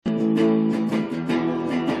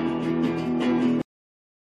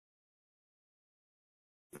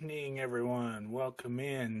evening, everyone. Welcome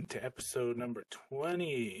in to episode number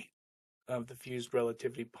 20 of the Fuzed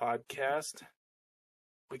Relativity podcast.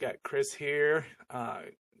 We got Chris here,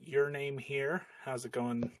 your name here. How's it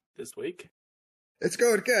going this week? It's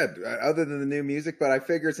going good, other than the new music, but I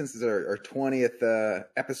figured since it's our 20th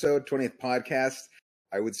episode, 20th podcast,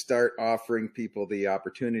 I would start offering people the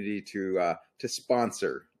opportunity to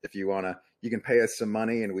sponsor. If you want to, you can pay us some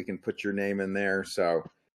money and we can put your name in there. So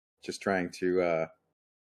just trying to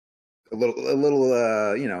a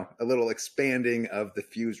little expanding of the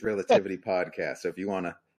Fused Relativity podcast. So if you want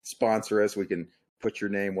to sponsor us, we can put your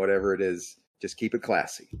name, whatever it is. Just keep it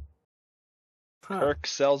classy. Kirk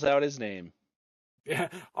sells out his name. Yeah,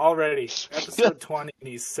 already episode 20, and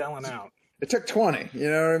he's selling out. It took 20.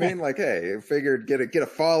 You know what I mean? Like, hey, I figured get a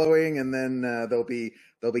following, and then they'll be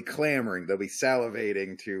clamoring, they'll be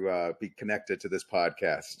salivating to be connected to this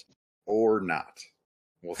podcast, or not.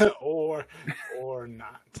 We'll see. or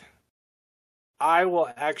not. I will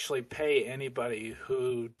actually pay anybody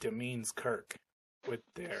who demeans Kirk with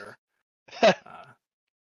their,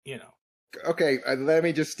 Okay, let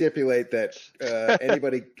me just stipulate that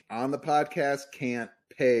anybody on the podcast can't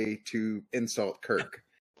pay to insult Kirk.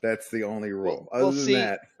 That's the only rule. Other than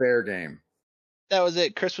that, fair game. That was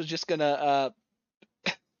it. Chris was just gonna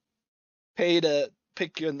pay to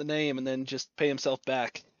pick you in the name and then just pay himself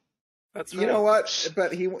back. That's right. You know what?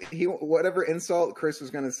 But he whatever insult Chris was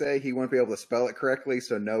going to say, he wouldn't be able to spell it correctly,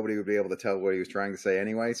 so nobody would be able to tell what he was trying to say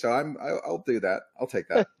anyway. So I'll do that. I'll take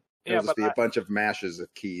that. It'll just be a bunch of mashes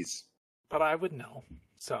of keys. But I would know.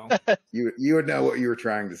 So you would know what you were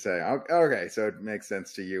trying to say. Okay, so it makes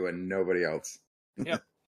sense to you and nobody else. Yep.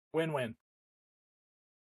 Win-win.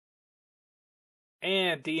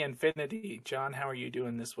 And D Infinity, John, how are you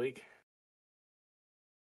doing this week?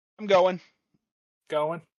 I'm going.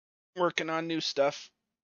 Working on new stuff.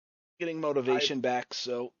 Getting motivation back,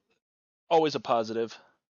 so always a positive.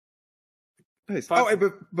 Nice. Oh,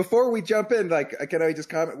 but before we jump in, can I just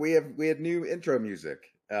comment? We had new intro music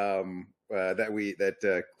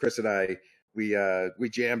that Chris and I we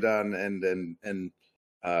jammed on and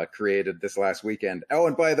created this last weekend. Oh,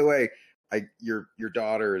 and by the way, your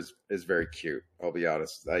daughter is very cute. I'll be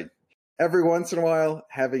honest. Every once in a while,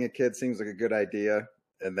 having a kid seems like a good idea,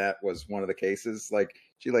 and that was one of the cases.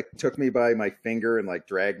 She took me by my finger and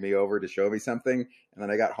dragged me over to show me something, and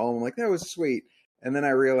then I got home. I'm like, that was sweet. And then I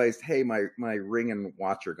realized, hey, my ring and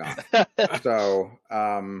watch are gone. So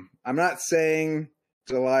I'm not saying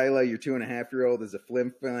Delilah, your 2.5-year-old, is a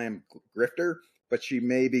flim-flam grifter, but she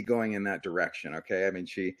may be going in that direction. Okay, I mean,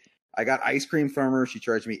 I got ice cream from her. She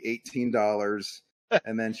charged me $18,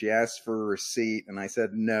 and then she asked for a receipt, and I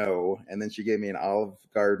said no. And then she gave me an Olive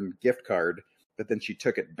Garden gift card, but then she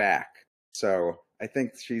took it back. So I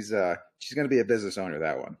think she's going to be a business owner,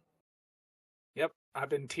 that one. Yep, I've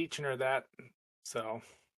been teaching her that, so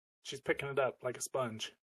she's picking it up like a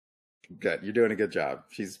sponge. Good, you're doing a good job.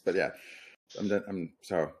 But yeah,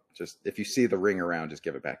 so just if you see the ring around, just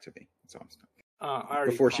give it back to me. That's all I'm saying.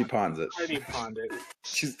 Before she pawns it. I already pawned it.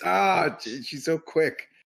 She's so quick.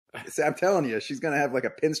 I'm telling you, she's gonna have a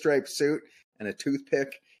pinstripe suit and a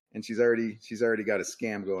toothpick, and she's already got a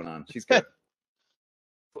scam going on. She's good.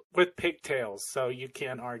 With pigtails, so you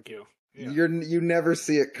can't argue. Yeah. You never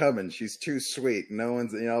see it coming. She's too sweet. No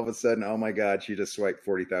one's all of a sudden, oh my God, she just swiped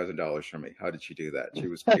 $40,000 from me. How did she do that? She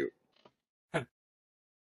was cute. It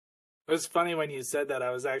was funny when you said that.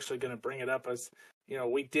 I was actually going to bring it up as,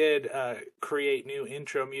 we did create new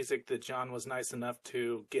intro music that John was nice enough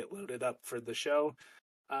to get loaded up for the show.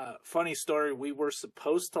 Funny story, we were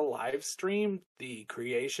supposed to live stream the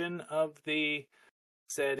creation of the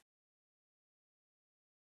said.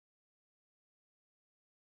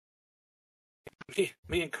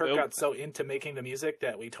 Me and Kirk got so into making the music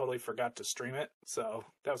that we totally forgot to stream it. So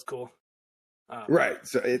that was cool. Right.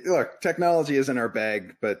 So look, technology isn't our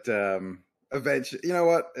bag, but eventually, you know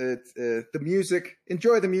what? It's the music.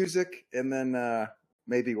 Enjoy the music, and then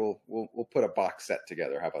maybe we'll put a box set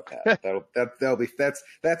together. How about that?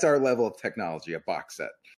 That's our level of technology. A box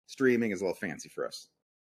set. Streaming is a little fancy for us.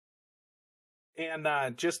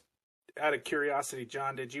 And just out of curiosity,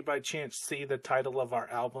 John, did you by chance see the title of our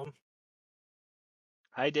album?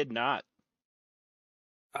 I did not.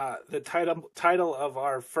 The title of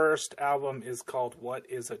our first album is called "What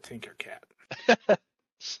Is a Tinkercat?"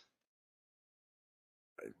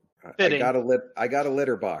 I got a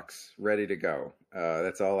litter box ready to go.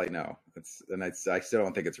 That's all I know. I still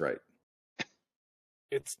don't think it's right.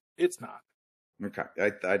 It's not. Okay,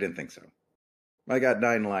 I didn't think so. I got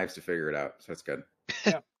 9 lives to figure it out, so that's good.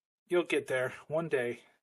 Yeah, you'll get there one day.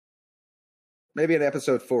 Maybe in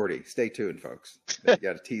episode 40. Stay tuned, folks. You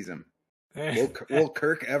got to tease him. Will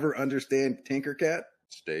Kirk ever understand Tinkercat?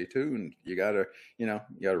 Stay tuned. You gotta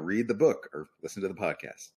read the book or listen to the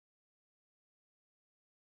podcast.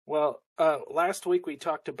 Well, last week we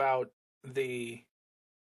talked about the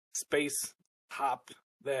space hop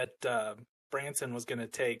that Branson was going to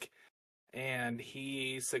take, and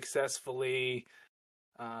he successfully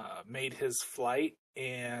made his flight.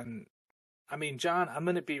 And I mean, John, I'm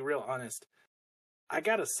going to be real honest. I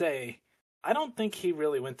gotta say, I don't think he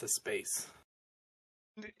really went to space.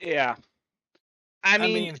 Yeah. I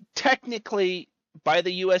mean, technically, by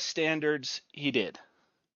the U.S. standards, he did.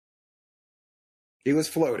 He was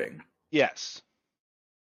floating. Yes.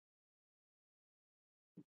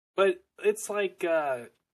 But it's like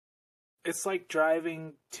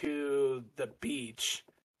driving to the beach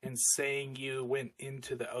and saying you went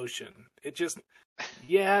into the ocean. It just,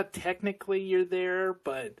 yeah, technically you're there,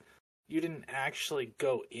 but you didn't actually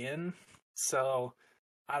go in. So,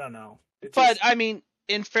 I don't know. But, I mean,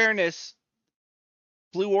 in fairness,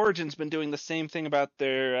 Blue Origin's been doing the same thing about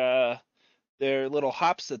their little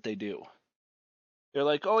hops that they do. They're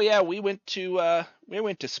like, oh yeah, we went to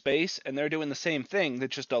space, and they're doing the same thing. They're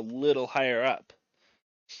just a little higher up.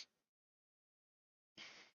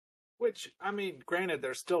 Which, I mean, granted,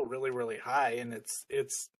 they're still really, really high, and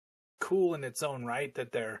it's cool in its own right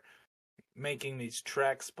that they're making these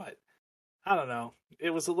treks, but I don't know.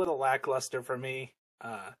 It was a little lackluster for me.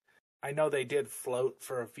 I know they did float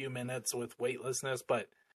for a few minutes with weightlessness, but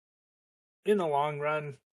in the long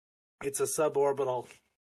run, it's a suborbital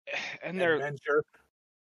adventure.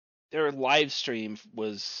 Their live stream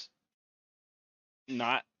was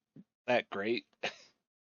not that great.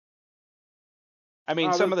 I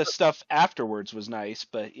mean, some of the stuff afterwards was nice,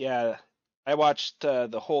 but yeah, I watched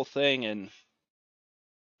the whole thing, and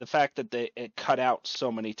the fact that it cut out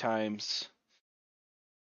so many times.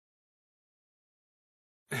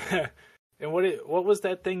 And what was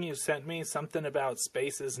that thing you sent me? Something about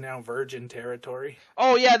space is now virgin territory.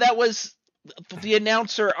 Oh yeah, that was the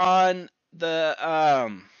announcer on the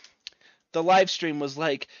live stream was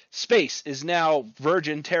like, space is now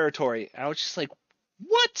virgin territory. I was just like,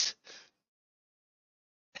 what?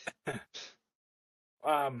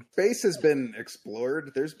 Space has been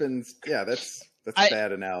explored. There's been that's a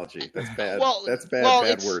bad analogy. That's bad.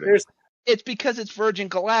 Bad wording. It's because it's Virgin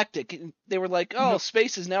Galactic. And they were like, oh,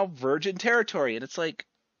 space is now virgin territory, and it's like,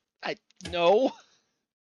 no.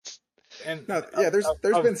 And there's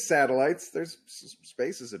been satellites. There's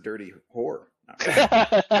space is a dirty whore.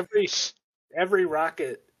 Every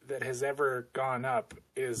rocket that has ever gone up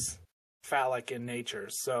is phallic in nature,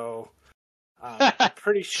 so I'm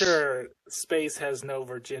pretty sure space has no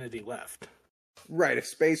virginity left. Right. If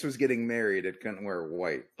space was getting married, it couldn't wear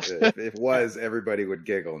white. If it was, everybody would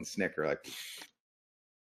giggle and snicker. Like.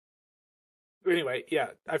 Anyway, yeah,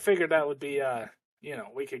 I figured that would be,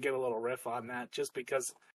 we could get a little riff on that, just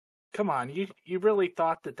because. Come on, you really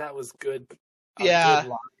thought that was good? Good line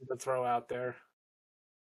to throw out there.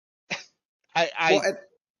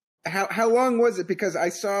 How long was it? Because I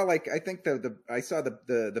saw I think the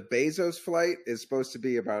Bezos flight is supposed to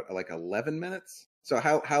be about 11 minutes. So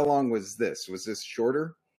how long was this? Was this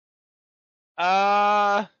shorter?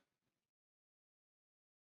 I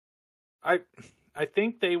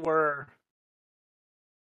think they were.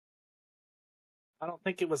 I don't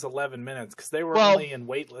think it was 11 minutes, because they were only in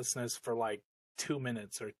weightlessness for 2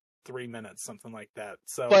 minutes or 3 minutes, something like that.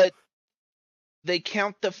 So, but they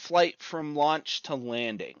count the flight from launch to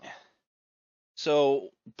landing. So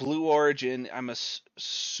Blue Origin, I'm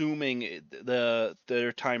assuming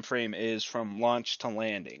their time frame is from launch to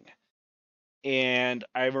landing. And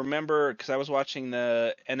I remember, because I was watching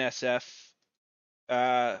the NSF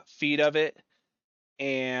feed of it,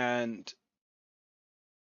 and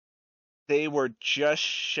they were just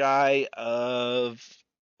shy of,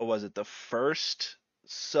 what was it, the first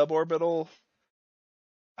suborbital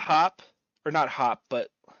hop? Or not hop, but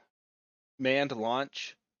manned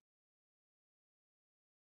launch.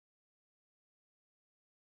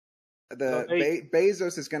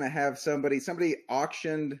 Bezos is going to have somebody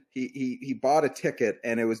auctioned. He bought a ticket,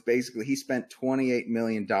 and it was basically he spent $28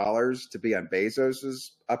 million to be on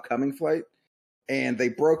Bezos's upcoming flight, and they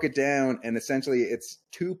broke it down, and essentially it's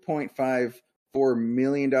 $2.54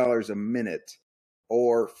 million a minute,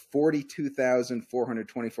 or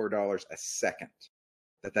 $42,424 a second.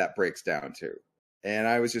 That breaks down to, and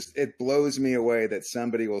it blows me away that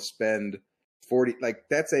somebody will spend 40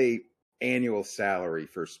 that's a annual salary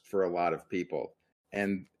for a lot of people,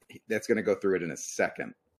 and that's going to go through it in a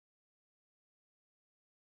second.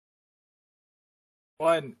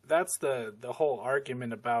 Well, and that's the whole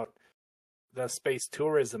argument about the space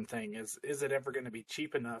tourism thing. Is it ever going to be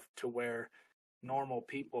cheap enough to where normal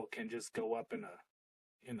people can just go up in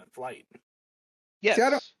a flight? See, I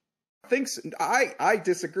don't Yes. think so. I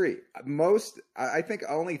disagree. I think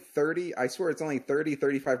only 30, I swear it's only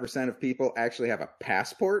 35% of people actually have a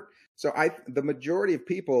passport. So the majority of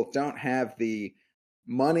people don't have the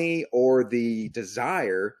money or the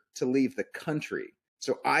desire to leave the country.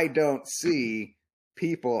 So I don't see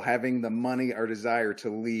people having the money or desire to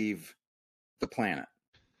leave the planet.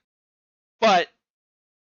 But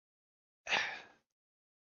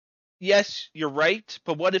yes, you're right.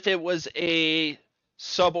 But what if it was a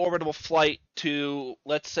suborbital flight to,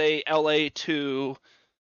 let's say, LA to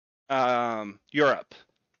Europe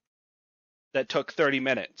that took 30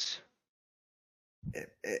 minutes?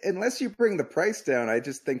 Unless you bring the price down, I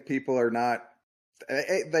just think people are not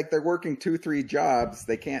like they're working 2-3 jobs.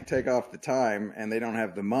 They can't take off the time and they don't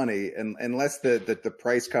have the money. And unless the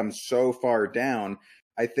price comes so far down,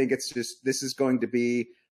 I think it's just, this is going to be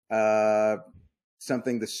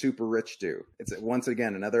something the super rich do. It's once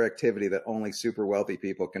again another activity that only super wealthy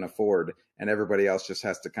people can afford, and everybody else just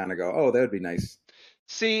has to kind of go, oh, that would be nice.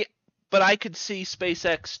 See, but I could see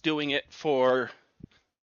SpaceX doing it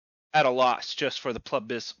at a loss just for the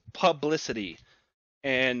publicity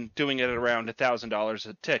and doing it at around $1,000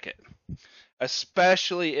 a ticket,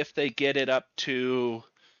 especially if they get it up to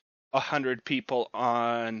 100 people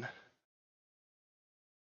on.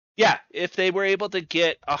 Yeah, if they were able to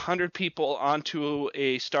get 100 people onto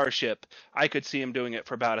a Starship, I could see them doing it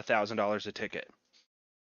for about $1,000 a ticket.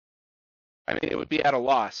 I mean, it would be at a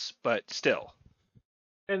loss, but still.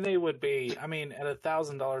 And they would be, I mean, at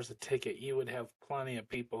 $1,000 a ticket, you would have plenty of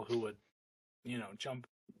people who would, jump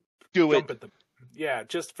It. at the, yeah,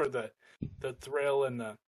 just for the thrill and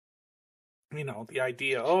the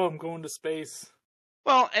idea. Oh, I'm going to space.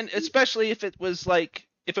 Well, and especially if it was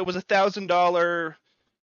 $1,000,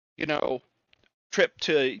 trip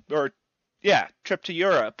to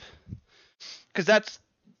Europe, because that's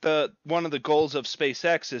one of the goals of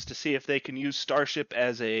SpaceX is to see if they can use Starship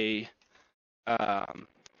as a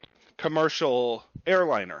commercial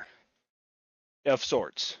airliner of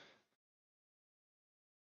sorts.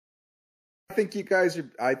 I think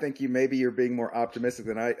you're being more optimistic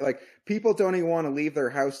than I. Like, people don't even want to leave their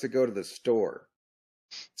house to go to the store.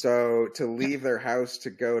 So to leave their house to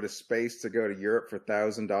go to space, to go to Europe for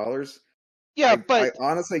 $1,000. Yeah, I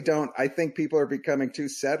honestly don't. I think people are becoming too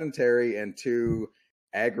sedentary and too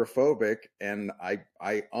agoraphobic. And I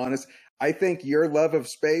think your love of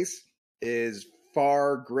space is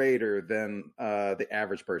far greater than the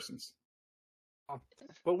average person's.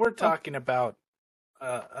 But we're talking about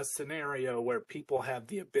a scenario where people have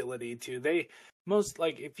the ability to.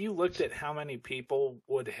 If you looked at how many people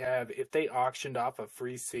would have, if they auctioned off a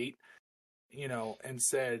free seat, and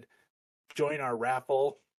said, join our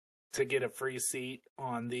raffle to get a free seat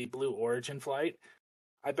on the Blue Origin flight,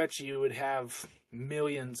 I bet you would have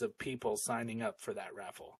millions of people signing up for that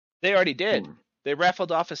raffle. They already did. They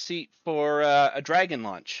raffled off a seat for a Dragon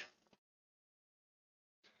launch.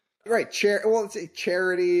 Right. It's a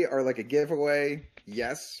charity or like a giveaway.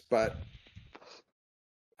 Yes, but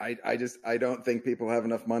I don't think people have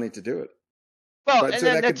enough money to do it. Well, but so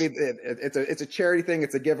that could be it's a charity thing.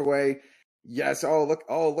 It's a giveaway. Yes.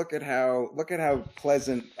 Look at how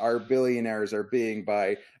pleasant our billionaires are being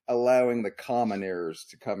by allowing the commoners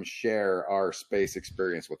to come share our space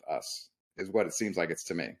experience with us, is what it seems like it's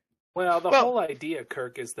to me. Well, the whole idea,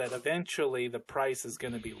 Kirk, is that eventually the price is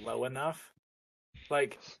going to be low enough.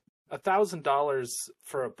 Like $1,000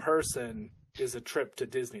 for a person is a trip to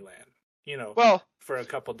Disneyland, for a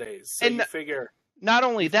couple days. So you figure. Not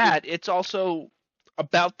only that, it's also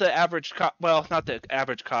about the average cost. Well, not the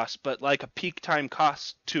average cost, but like a peak time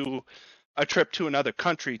cost to a trip to another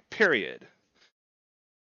country, period.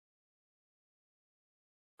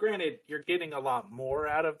 Granted, you're getting a lot more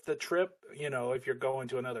out of the trip, if you're going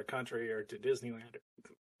to another country or to Disneyland,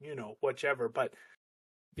 whichever. But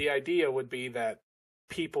the idea would be that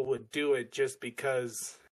people would do it just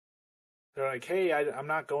because they're like, hey, I'm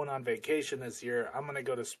not going on vacation this year. I'm going to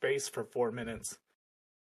go to space for 4 minutes.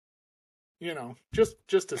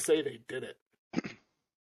 Just to say they did it.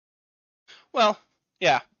 Well,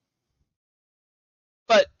 yeah.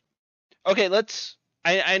 But, okay,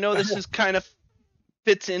 I know this is kind of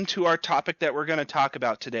fits into our topic that we're going to talk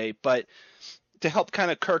about today, but to help kind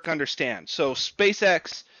of Kirk understand. So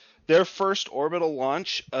SpaceX, their first orbital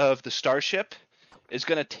launch of the Starship is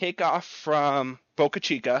going to take off from Boca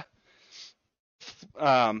Chica,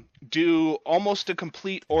 do almost a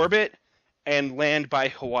complete orbit, and land by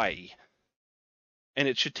Hawaii. And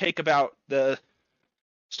it should take about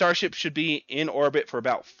Starship should be in orbit for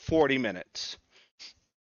about 40 minutes.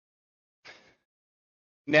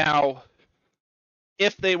 Now,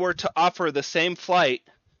 if they were to offer the same flight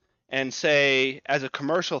and say, as a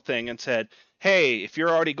commercial thing, and said, hey, if you're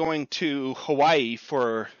already going to Hawaii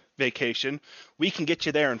for vacation, we can get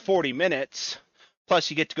you there in 40 minutes, plus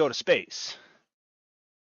you get to go to space.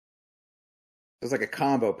 It's like a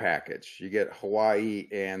combo package. You get Hawaii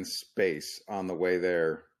and space on the way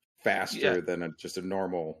there faster than just a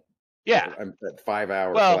normal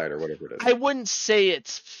 5-hour flight or whatever it is. I wouldn't say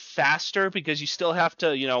it's faster because you still have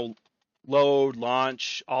to, load,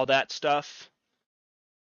 launch, all that stuff.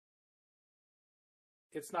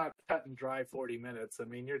 It's not cut and dry 40 minutes. I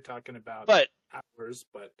mean, you're talking about hours,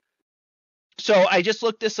 but. So I just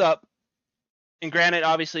looked this up, and granted,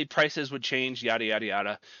 obviously prices would change, yada, yada,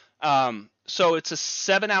 yada. So it's a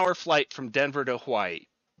 7-hour flight from Denver to Hawaii,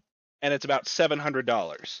 and it's about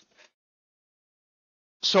 $700.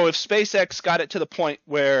 So if SpaceX got it to the point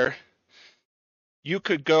where you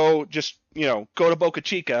could go just, go to Boca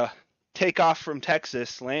Chica, take off from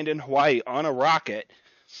Texas, land in Hawaii on a rocket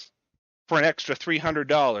for an extra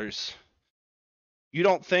 $300, you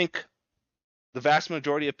don't think the vast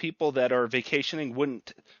majority of people that are vacationing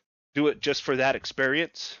wouldn't do it just for that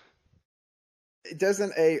experience?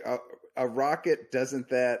 Doesn't a rocket, doesn't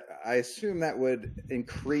that, I assume that would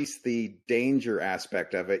increase the danger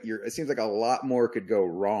aspect of it. It seems like a lot more could go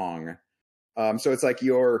wrong. So it's like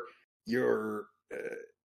you're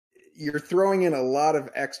throwing in a lot of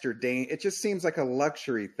extra danger. It just seems like a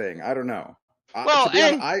luxury thing. I don't know. Well,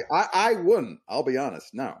 I wouldn't. I'll be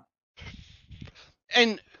honest. No.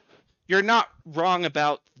 And you're not wrong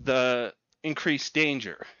about the increased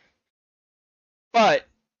danger, but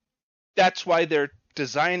that's why they're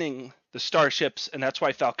designing the starships, and that's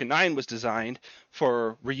why Falcon 9 was designed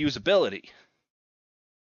for reusability.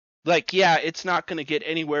 Like, yeah, it's not going to get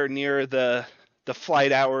anywhere near the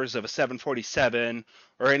flight hours of a 747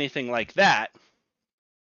 or anything like that,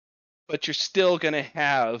 but you're still going to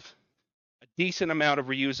have a decent amount of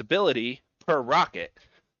reusability per rocket.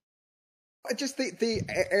 Just the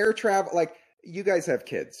air travel, like, you guys have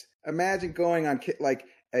kids. Imagine going on, like,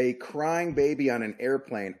 a crying baby on an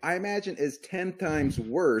airplane, I imagine is 10 times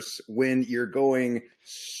worse when you're going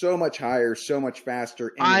so much higher, so much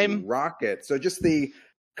faster in a rocket. So just the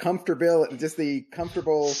comfortable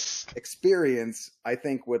experience, I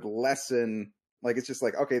think, would lessen. Like, it's just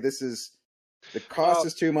like, okay, the cost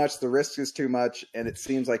is too much, the risk is too much, and it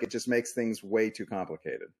seems like it just makes things way too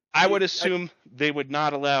complicated. I would assume they would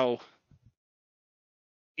not allow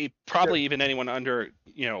even anyone under,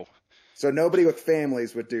 So nobody with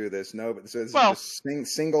families would do this. So this is just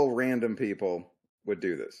single random people would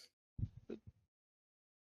do this.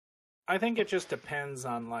 I think it just depends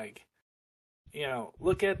on, like,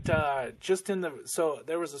 look at so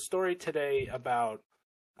there was a story today about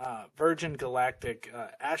Virgin Galactic.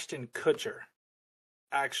 Ashton Kutcher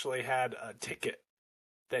actually had a ticket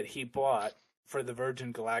that he bought for the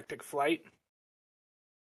Virgin Galactic flight,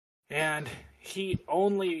 and he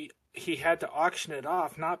had to auction it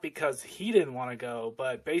off, not because he didn't want to go,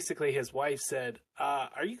 but basically his wife said,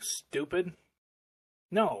 are you stupid?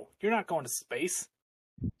 No, you're not going to space.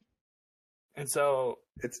 And so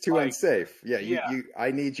it's too unsafe. Yeah.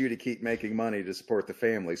 I need you to keep making money to support the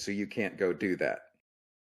family, so you can't go do that.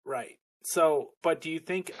 Right. So, but do you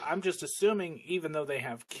think, I'm just assuming, even though they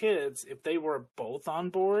have kids, if they were both on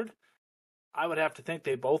board, I would have to think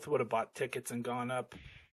they both would have bought tickets and gone up,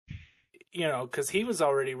 because he was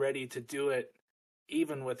already ready to do it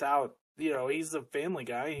even without, he's a family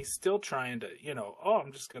guy. He's still trying to,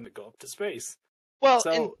 I'm just going to go up to space. Well,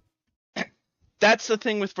 and that's the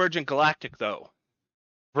thing with Virgin Galactic, though.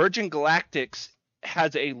 Virgin Galactic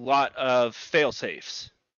has a lot of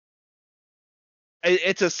fail-safes.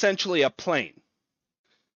 It's essentially a plane.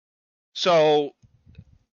 So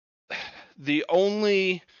the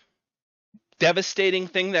only devastating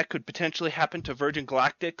thing that could potentially happen to Virgin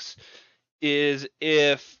Galactics is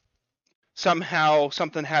if somehow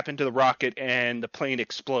something happened to the rocket and the plane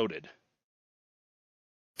exploded.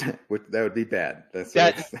 That would be bad. That's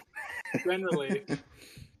generally.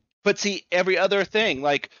 But see, every other thing,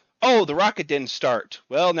 like, the rocket didn't start.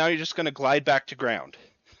 Well, now you're just going to glide back to ground.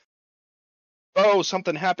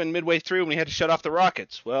 Something happened midway through and we had to shut off the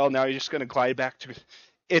rockets. Well, now you're just going to glide back to.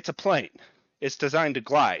 It's a plane. It's designed to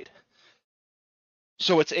glide.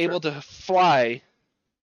 So it's able to fly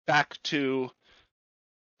back to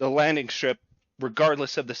the landing strip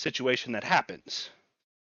regardless of the situation that happens.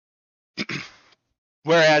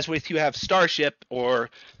 Whereas if you have Starship or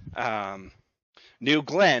New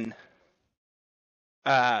Glenn,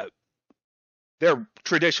 they're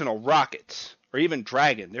traditional rockets, or even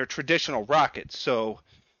Dragon. They're traditional rockets, so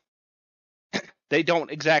they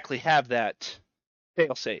don't exactly have that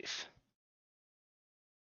fail-safe.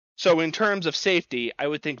 So in terms of safety, I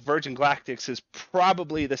would think Virgin Galactic's is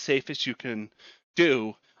probably the safest you can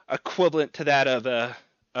do, equivalent to that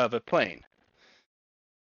of a plane.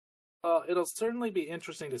 It'll certainly be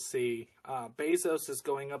interesting to see. Bezos is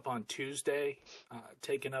going up on Tuesday,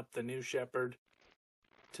 taking up the New Shepard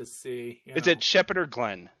to see. Is it Shepard or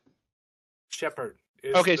Glenn? Shepard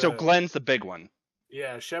is okay, so Glenn's the big one.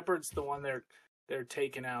 Yeah, Shepard's the one they're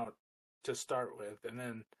taking out to start with, and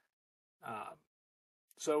then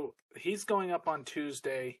so he's going up on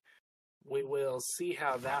Tuesday. We will see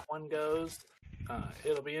how that one goes.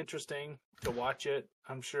 It'll be interesting to watch it.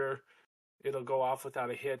 I'm sure it'll go off without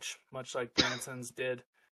a hitch, much like Branson's did.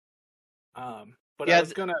 But yeah,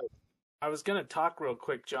 I was gonna talk real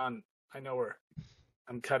quick, John. I know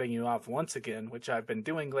I'm cutting you off once again, which I've been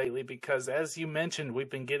doing lately because, as you mentioned, we've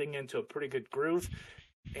been getting into a pretty good groove,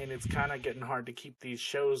 and it's kind of getting hard to keep these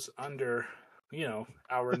shows under,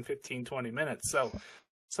 hour and 15, 20 minutes. So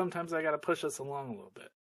sometimes I got to push us along a little bit.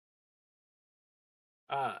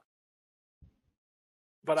 But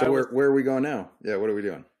so where are we going now? Yeah, what are we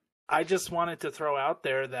doing? I just wanted to throw out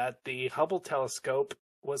there that the Hubble telescope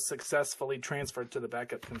was successfully transferred to the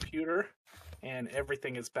backup computer, and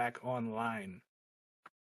everything is back online.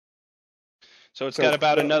 So it's got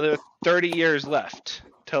about another 30 years left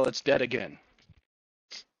till it's dead again.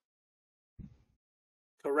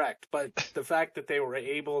 Correct, but the fact that they were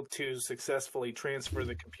able to successfully transfer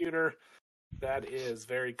the computer, that is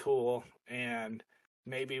very cool, and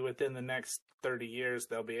maybe within the next 30 years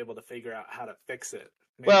they'll be able to figure out how to fix it.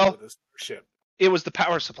 Maybe with a starship. It was the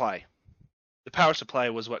power supply. The power supply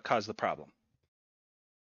was what caused the problem.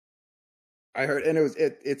 I heard, and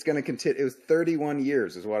it's going to continue. It was 31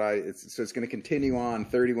 years is what so it's going to continue on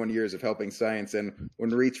 31 years of helping science. And when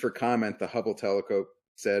reached for comment, the Hubble telescope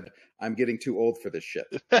said, "I'm getting too old for this shit."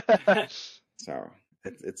 So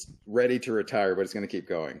it's ready to retire, but it's going to keep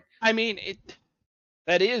going. I mean,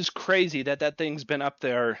 that is crazy that thing's been up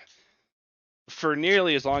there for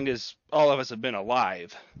nearly as long as all of us have been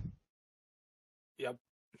alive. Yep.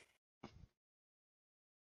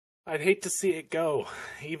 I'd hate to see it go,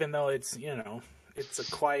 even though it's, it's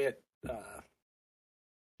a quiet,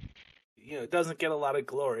 it doesn't get a lot of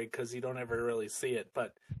glory because you don't ever really see it.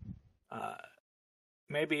 But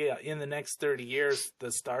maybe in the next 30 years,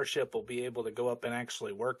 the Starship will be able to go up and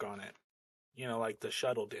actually work on it, like the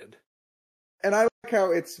shuttle did. And I like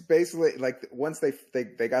how it's basically like once they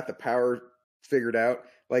got the power figured out,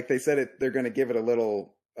 like they said they're going to give it a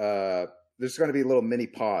little, there's going to be a little mini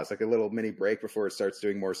pause, like a little mini break before it starts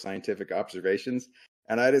doing more scientific observations.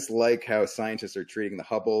 And I just like how scientists are treating the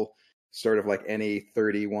Hubble sort of like any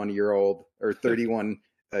 31-year-old or 31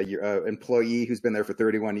 employee who's been there for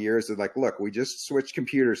 31 years. They're like, look, we just switched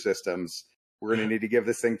computer systems. We're going to need to give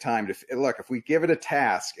this thing time to look. If we give it a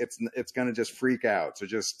task, it's going to just freak out. So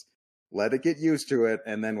just let it get used to it,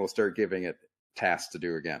 and then we'll start giving it tasks to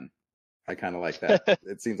do again. I kind of like that.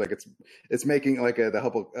 It seems like it's making like the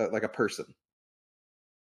Hubble like a person.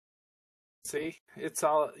 See, it's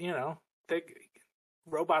all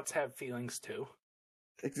robots have feelings too.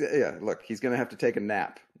 Yeah, look, he's gonna have to take a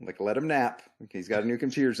nap. Like, let him nap. He's got a new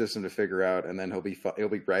computer system to figure out, and then he'll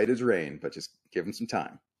be bright as rain. But just give him some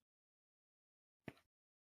time.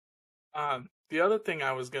 The other thing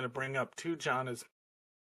I was going to bring up too, John, is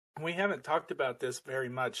we haven't talked about this very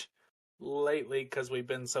much lately because we've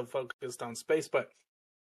been so focused on space, but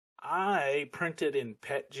I printed in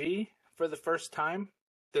PETG for the first time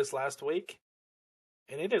this last week,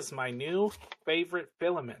 and it is my new favorite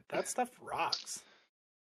filament. That stuff rocks.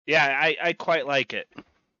 Yeah, I quite like it.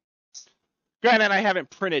 Granted, I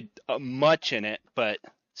haven't printed much in it, but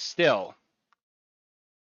still.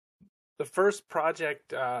 The first project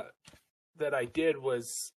that I did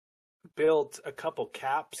was built a couple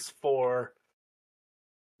caps for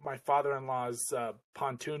my father-in-law's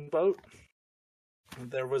pontoon boat.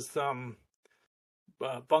 There was some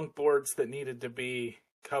bunk boards that needed to be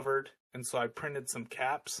covered, and so I printed some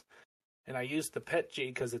caps, and I used the PETG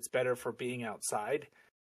because it's better for being outside.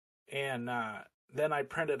 And then I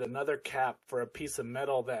printed another cap for a piece of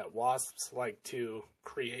metal that wasps like to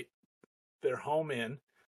create their home in,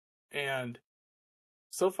 and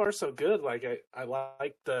so far so good. Like I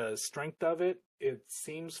like the strength of it. It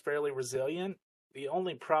seems fairly resilient. The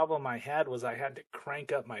only problem I had was I had to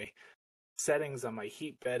crank up my settings on my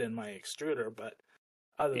heat bed and my extruder, but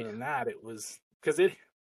other than that, it was because it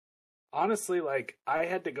honestly, like, I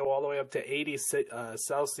had to go all the way up to 80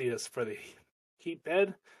 Celsius for the heat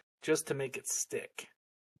bed just to make it stick.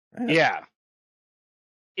 Yeah.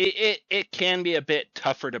 it can be a bit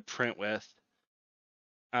tougher to print with.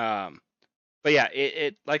 But yeah,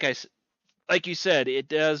 it like you said, it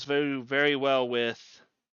does very very well with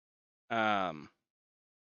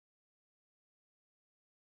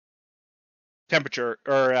temperature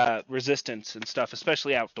or resistance and stuff,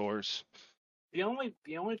 especially outdoors. The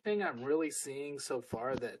only thing I'm really seeing so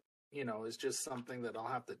far that, is just something that I'll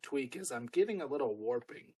have to tweak is I'm getting a little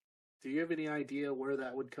warping. Do you have any idea where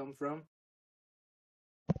that would come from?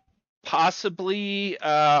 Possibly,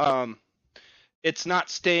 it's not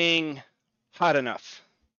staying hot enough.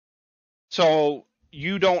 So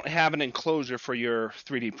you don't have an enclosure for your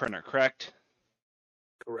 3D printer, correct?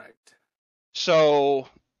 Correct. So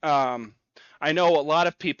I know a lot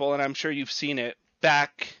of people, and I'm sure you've seen it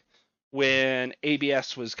back when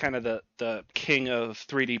ABS was kind of the king of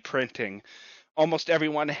 3D printing. Almost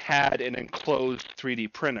everyone had an enclosed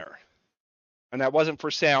 3D printer. And that wasn't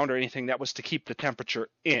for sound or anything, that was to keep the temperature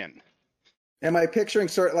in. Am I picturing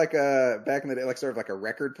sort of like a back in the day, like sort of like a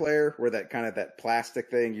record player, where that kind of that plastic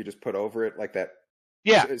thing you just put over it, like that,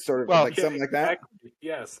 Yeah. sort of Well, like something like that? Exactly.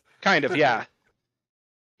 Yes. kind of, yeah.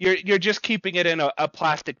 You're just keeping it in a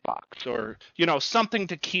plastic box or something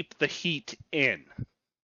to keep the heat in.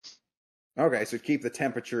 Okay, so keep the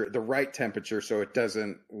temperature, the right temperature, so it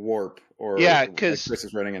doesn't warp or Yeah, like because Chris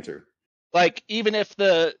is running into. like even if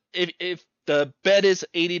if the bed is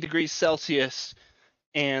 80 degrees Celsius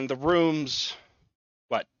and the room's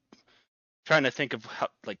what, trying to think of how,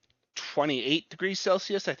 like 28 degrees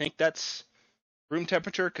Celsius, I think that's room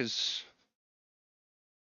temperature because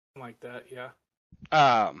Like that,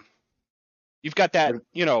 yeah. You've got that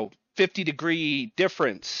What- 50-degree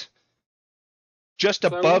difference. Just So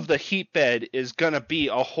I above won't the heat bed is going to be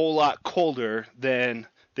a whole lot colder than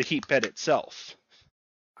the heat bed itself.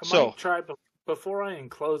 I So, might try before I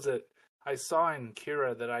enclose it. I saw in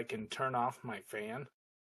Kira that I can turn off my fan,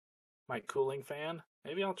 my cooling fan.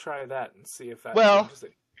 Maybe I'll try that and see if that well, changes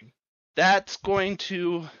it. that's going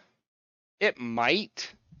to, it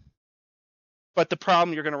might, but the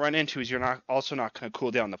problem you're going to run into is you're not going to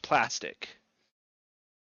cool down the plastic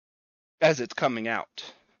as it's coming out.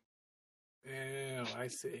 Oh, I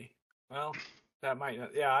see. Well, that might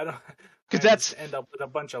not. Yeah, I don't. Because I that's, just end up with a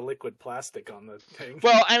bunch of liquid plastic on the thing.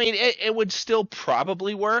 well, I mean, it would still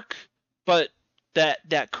probably work, but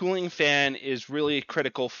that cooling fan is really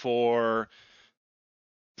critical for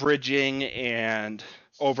bridging and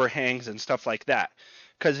overhangs and stuff like that.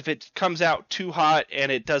 Because if it comes out too hot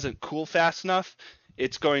and it doesn't cool fast enough,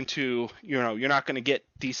 it's going to, you're not going to get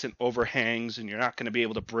decent overhangs and you're not going to be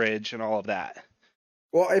able to bridge and all of that.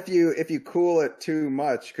 Well, if you cool it too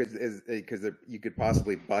much, because you could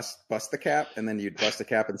possibly bust the cap, and then you'd bust a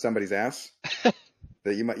cap in somebody's ass.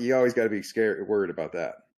 That you always got to be worried about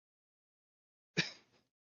that.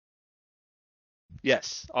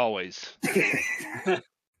 Yes, always.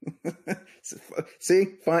 See,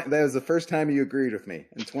 fine. That was the first time you agreed with me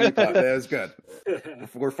in 25. That was good.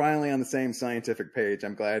 We're finally on the same scientific page.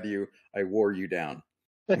 I'm glad I wore you down.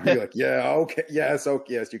 You're like, yeah, okay, yes,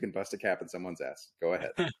 okay, yes, you can bust a cap in someone's ass. Go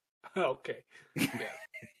ahead. Okay.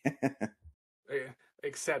 Yeah.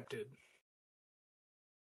 Accepted.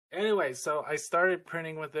 Anyway, so I started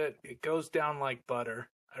printing with it. It goes down like butter.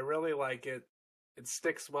 I really like it. It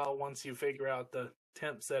sticks well once you figure out the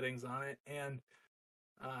temp settings on it. And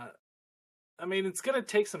I mean, it's gonna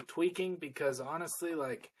take some tweaking because honestly,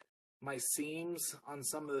 like my seams on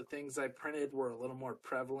some of the things I printed were a little more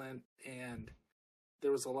prevalent, and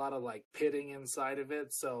there was a lot of like pitting inside of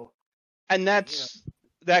it. So, And that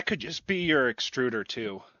could just be your extruder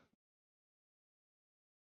too.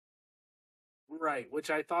 right, which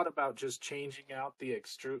I thought about just changing out the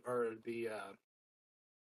extrude or the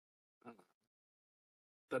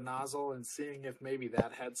nozzle and seeing if maybe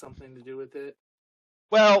that had something to do with it.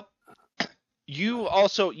 Well, you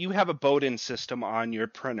have a Bowden system on your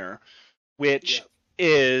printer, which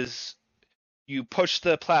is you push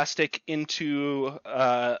the plastic into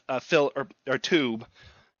a fill or tube,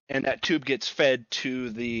 and that tube gets fed to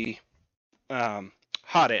the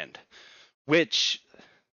hot end, which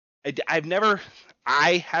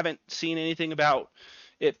I haven't seen anything about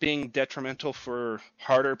it being detrimental for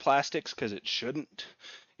harder plastics because it shouldn't.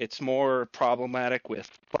 It's more problematic with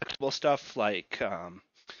flexible stuff like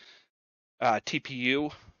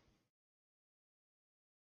TPU.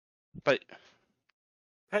 But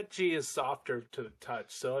PETG is softer to the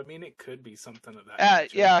touch, so I mean it could be something of that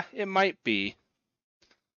nature. yeah, it might be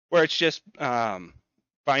where it's just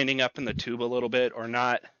binding up in the tube a little bit or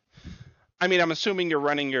not. I mean, I'm assuming you're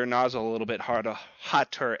running your nozzle a little bit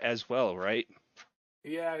hotter as well, right?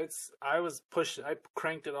 Yeah, I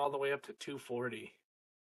cranked it all the way up to 240.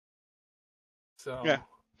 So Yeah.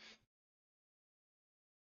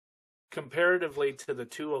 comparatively to the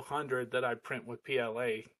 200 that I print with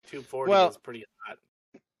PLA, 240 Well, is pretty hot.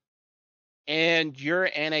 and your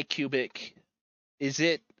Anycubic, does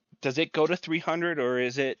it go to 300 or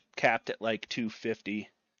is it capped at like 250?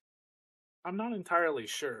 I'm not entirely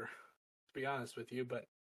sure, to be honest with you, but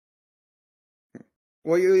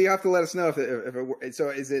Well, you have to let us know if it. So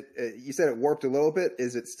is it? You said it warped a little bit.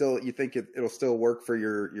 Is it still? You think it'll still work for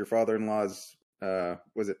your father-in-law's?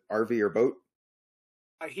 Was it RV or boat?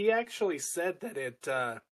 he actually said that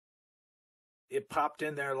it popped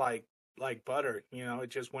in there like butter. You know, it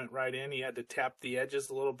just went right in. He had to tap the edges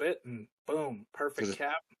a little bit, and boom, perfect So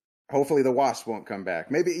cap. hopefully the wasp won't come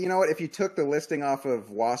back. Maybe you know what? If you took the listing off of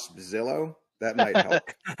Wasp Zillow, that might help.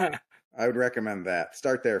 I would recommend that.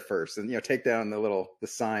 Start there first, and take down the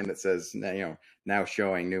sign that says now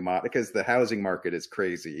showing new mod, because the housing market is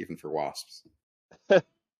crazy even for wasps.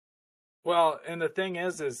 Well, and the thing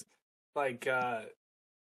is like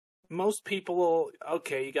most people,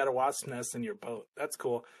 okay, you got a wasp nest in your boat. That's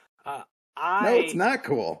cool. No, it's not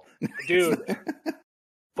cool. Dude,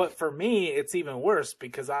 but for me, it's even worse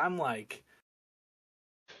because I'm like,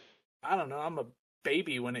 I don't know, I'm a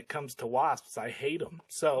baby when it comes to wasps. I hate them.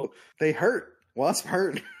 So they hurt. Wasps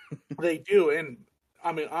hurt. they do. And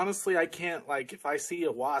I mean, honestly, I can't, like, if I see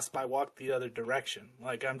a wasp, I walk the other direction.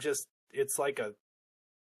 Like, it's like a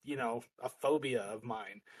phobia of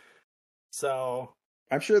mine. So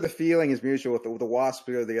I'm sure the feeling is mutual with the wasp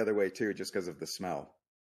go the other way too, just because of the smell.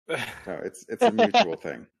 So it's a mutual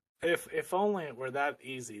thing. If only it were that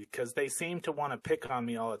easy, because they seem to want to pick on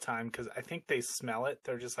me all the time, because I think they smell it.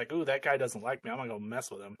 They're just like, ooh, that guy doesn't like me. I'm gonna go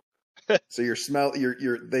mess with him. So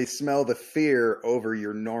they smell the fear over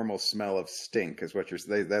your normal smell of stink is what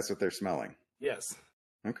that's what they're smelling. Yes.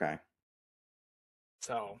 Okay.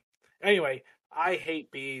 So anyway, I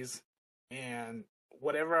hate bees, and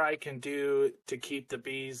whatever I can do to keep the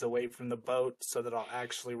bees away from the boat so that I'll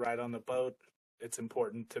actually ride on the boat, it's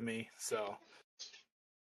important to me. So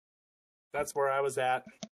that's where I was at.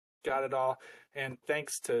 Got it all. And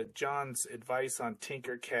thanks to John's advice on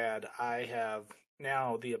Tinkercad, I have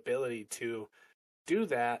now the ability to do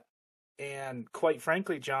that. And quite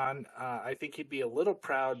frankly, John, I think you'd be a little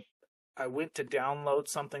proud. I went to download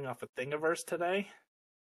something off of Thingiverse today,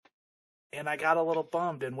 and I got a little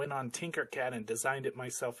bummed and went on Tinkercad and designed it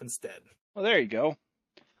myself instead. Well, there you go.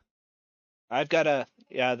 I've got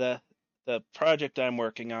the project I'm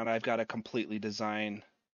working on, I've got to completely design.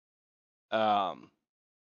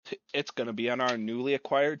 It's going to be on our newly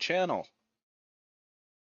acquired channel.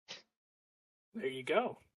 There you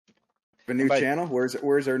go. A new channel?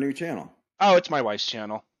 Where's our new channel? Oh, it's my wife's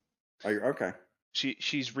channel. Oh, okay.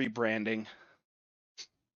 She's rebranding,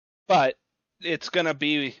 but it's going to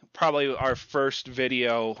be probably our first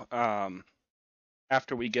video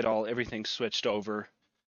after we get everything switched over.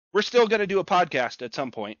 We're still going to do a podcast at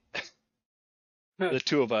some point. The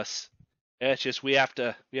two of us. It's just we have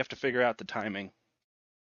to figure out the timing.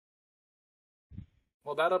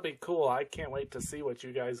 Well, that'll be cool. I can't wait to see what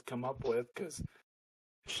you guys come up with, because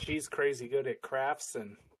she's crazy good at crafts,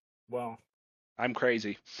 and well, I'm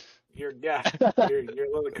crazy. You're a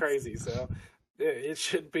little crazy, so it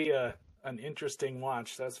should be an interesting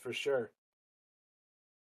watch, that's for sure.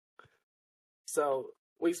 So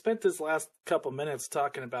we spent this last couple minutes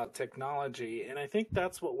talking about technology, and I think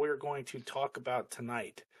that's what we're going to talk about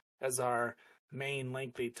tonight as our main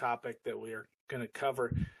lengthy topic that we're going to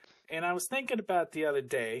cover. And I was thinking about the other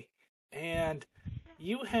day, and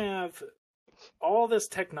you have all this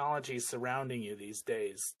technology surrounding you these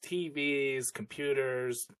days. TVs,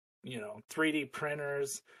 computers, 3D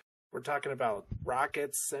printers. We're talking about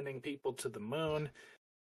rockets sending people to the moon.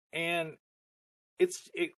 And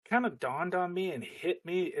it kind of dawned on me and hit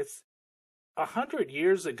me. It's 100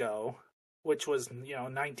 years ago, which was,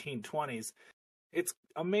 1920s. It's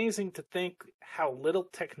amazing to think how little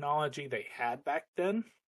technology they had back then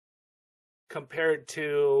compared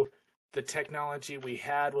to the technology we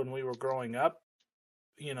had when we were growing up,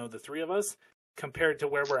 the three of us, compared to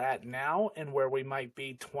where we're at now and where we might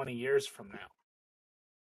be 20 years from now.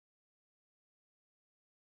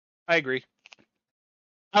 I agree.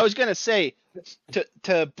 I was going to say,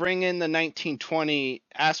 to bring in the 1920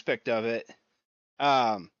 aspect of it,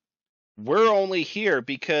 we're only here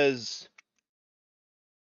because,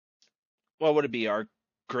 what would it be, our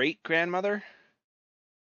great-grandmother?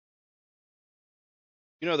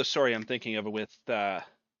 You know the story I'm thinking of with the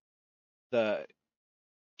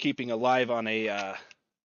keeping alive on the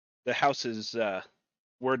house's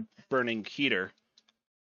wood-burning heater.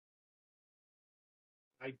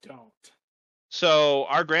 I don't. So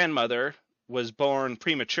our grandmother was born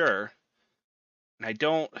premature, and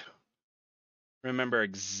remember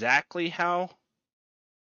exactly how,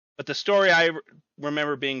 but the story I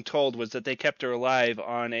remember being told was that they kept her alive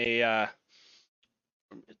on a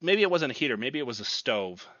maybe it wasn't a heater, maybe it was a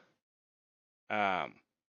stove. Um,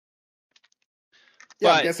 Yeah,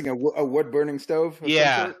 I'm but guessing a wood burning stove of some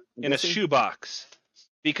yeah, sort. I'm in a guessing. shoebox,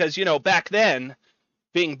 because back then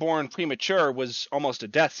being born premature was almost a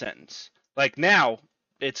death sentence. Like now,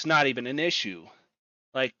 it's not even an issue.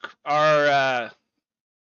 Like our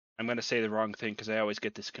I'm going to say the wrong thing because I always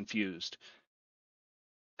get this confused.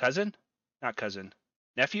 Cousin? Not cousin.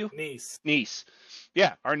 Nephew? Niece. Niece.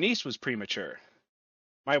 Yeah, our niece was premature.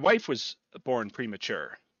 My wife was born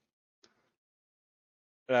premature.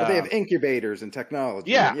 Well, they have incubators and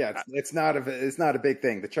technology, and Yeah. yeah, it's not a big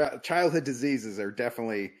thing. The childhood diseases are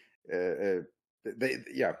definitely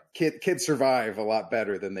kids survive a lot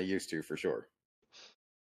better than they used to, for sure.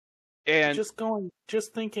 And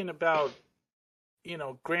Just thinking about,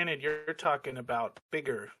 granted you're talking about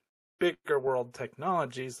bigger world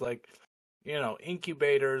technologies, like,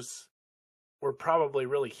 incubators were probably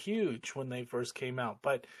really huge when they first came out.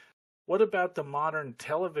 But what about the modern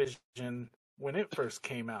television when it first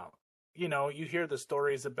came out? You hear the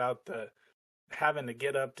stories about the having to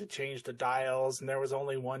get up to change the dials, and there was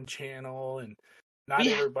only one channel, and not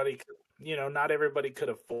we everybody not everybody could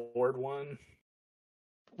afford one.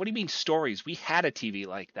 what do you mean stories? We had a TV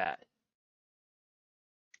like that.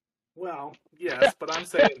 Well, yes, but I'm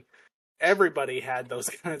saying everybody had those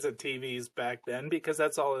kinds of TVs back then because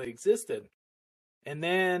that's all that existed. And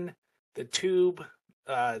then the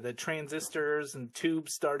the transistors and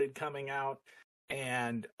tubes started coming out,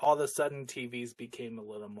 and all of a sudden TVs became a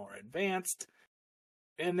little more advanced.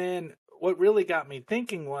 And then what really got me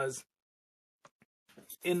thinking was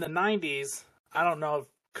in the 90s, I don't know if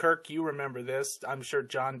Kirk, you remember this, I'm sure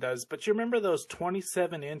John does, but you remember those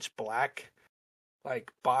 27-inch black, like,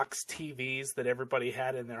 box TVs that everybody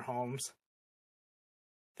had in their homes?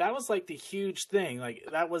 That was like the huge thing. Like,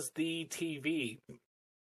 that was the TV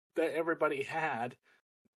that everybody had.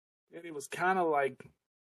 And it was kind of like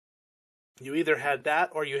you either had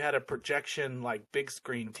that or you had a projection, like, big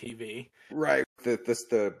screen TV. Right.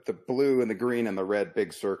 The blue and the green and the red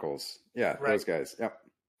big circles. Yeah, Right. those guys. Yep.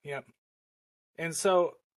 Yep. And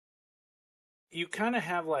so you kind of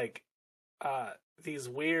have like these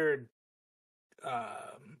weird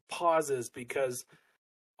pauses because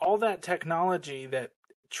all that technology that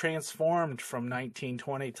transformed from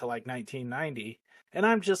 1920 to like 1990, and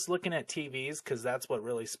I'm just looking at TVs because that's what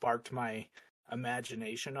really sparked my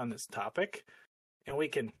imagination on this topic, and we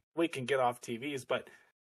can get off TVs, but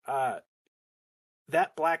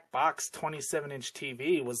that black box 27-inch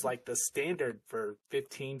TV was like the standard for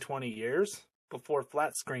 15, 20 years before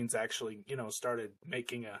flat screens actually, started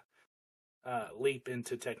making a leap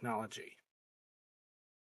into technology.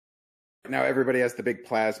 Now everybody has the big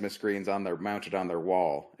plasma screens mounted on their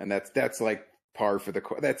wall, and that's like par for the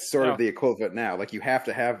that's sort of the equivalent now. Like you have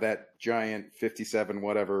to have that giant 57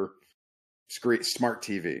 whatever screen smart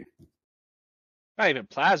TV. Not even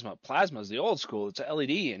plasma. Plasma is the old school. It's a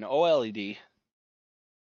LED and OLED.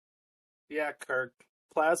 Yeah, Kirk.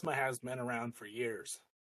 Plasma has been around for years.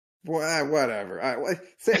 Well, whatever.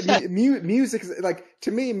 Music is like,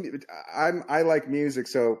 to me. I like music,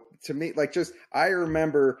 so to me, like, just I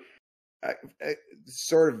remember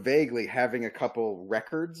sort of vaguely having a couple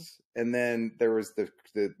records, and then there was the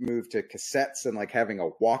move to cassettes and like having a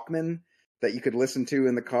Walkman that you could listen to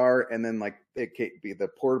in the car, and then like it could be the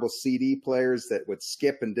portable CD players that would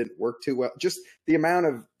skip and didn't work too well. Just the amount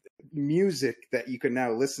of music that you can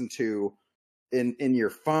now listen to in your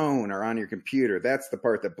phone or on your computer, that's the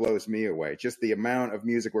part that blows me away. Just the amount of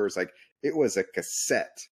music where it's like it was a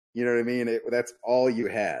cassette. You know what I mean? That's all you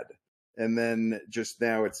had. And then just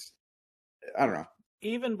now it's, I don't know.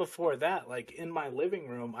 Even before that, like in my living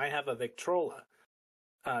room, I have a Victrola,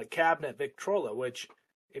 cabinet Victrola, which,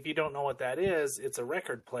 if you don't know what that is, it's a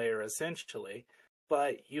record player essentially,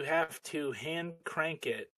 but you have to hand crank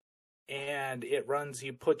it, and it runs,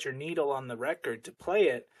 you put your needle on the record to play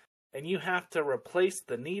it, and you have to replace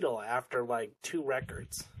the needle after like 2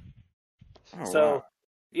 records. Oh, so, wow.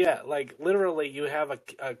 Yeah, like literally you have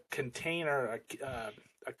a container,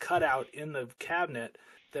 a cutout in the cabinet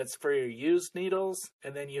that's for your used needles,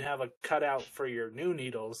 and then you have a cutout for your new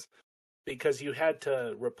needles because you had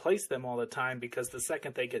to replace them all the time because the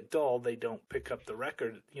second they get dull, they don't pick up the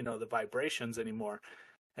record, the vibrations anymore.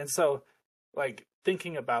 And so, like,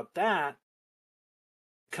 thinking about that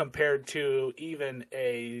compared to even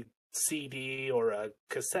a CD or a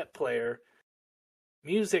cassette player,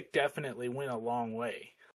 music definitely went a long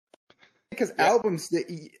way. Because albums,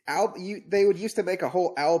 they would used to make a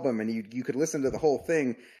whole album, and you could listen to the whole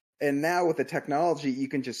thing, And now with the technology, you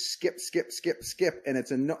can just skip, and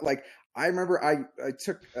it's like I remember I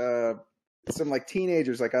took some like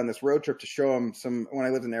teenagers like on this road trip to show them some when I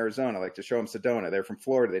lived in Arizona, like to show them Sedona. They're from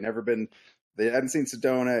Florida. They hadn't seen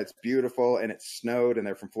Sedona. It's beautiful and it snowed, and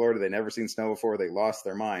they're from Florida. They never seen snow before. They lost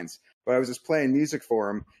their minds. But I was just playing music for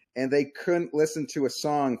them, and they couldn't listen to a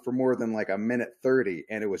song for more than like a minute 30,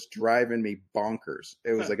 and it was driving me bonkers.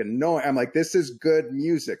 It was like annoying. I'm like, this is good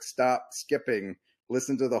music. Stop skipping.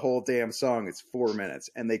 Listen to the whole damn song. It's 4 minutes,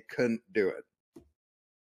 and they couldn't do it.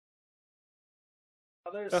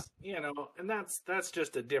 Well, there's, and that's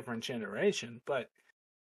just a different generation, but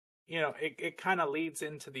it kind of leads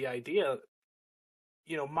into the idea.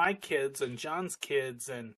 My kids and John's kids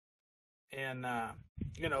and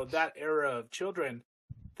that era of children,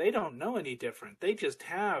 they don't know any different. They just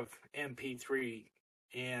have MP3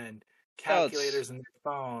 and calculators in their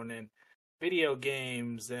phone and video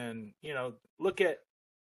games, and look at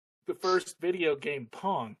the first video game,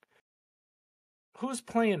 Pong. Who's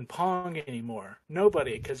playing Pong anymore?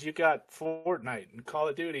 Nobody, because you got Fortnite and Call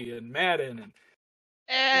of Duty and Madden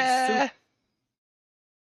and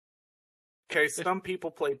Okay, some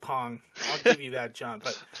people play Pong. I'll give you that, John,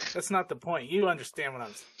 but that's not the point. You understand what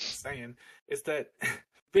I'm saying. Is that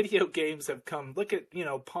video games have come, look at,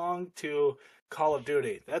 Pong to Call of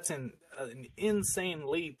Duty. That's an insane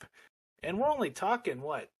leap. And we're only talking,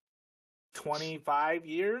 25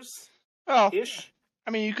 years? Ish?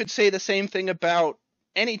 I mean, you could say the same thing about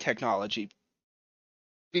any technology,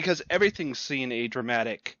 because everything's seen a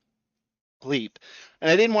dramatic leap. And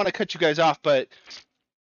I didn't want to cut you guys off, but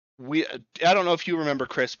I don't know if you remember,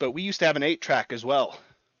 Chris, but we used to have an 8-track as well.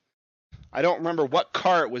 I don't remember what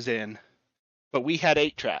car it was in, but we had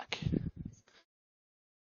 8-track.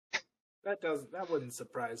 That wouldn't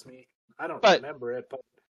surprise me. I don't remember it, but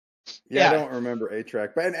yeah, I don't remember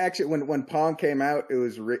 8-track. But actually, when Pong came out, it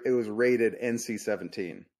was rated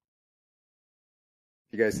NC-17.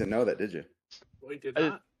 You guys didn't know that, did you? We did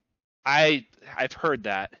not. I've heard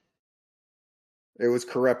that. It was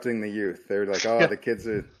corrupting the youth. They're like, the kids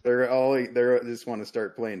they just want to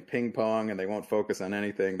start playing ping pong, and they won't focus on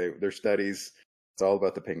anything. Their studies, it's all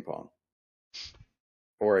about the ping pong.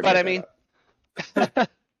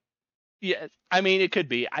 Yeah, I mean, it could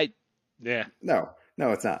be. No,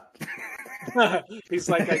 it's not. He's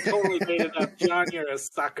like, I totally made it up. John, you're a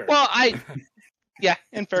sucker. Well,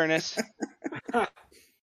 in fairness.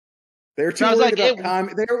 They're too worried about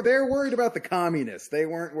they're worried about the communists. They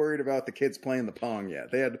weren't worried about the kids playing the Pong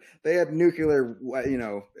yet. They had nuclear,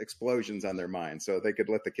 explosions on their mind, so they could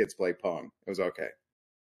let the kids play Pong. It was okay.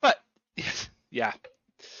 But yeah,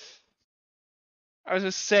 I was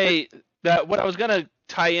just say that what I was gonna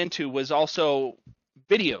tie into was also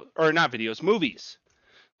movies.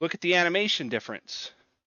 Look at the animation difference.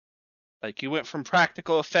 Like, you went from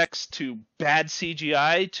practical effects to bad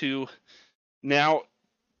CGI to now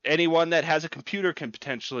anyone that has a computer can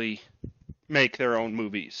potentially make their own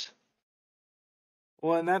movies.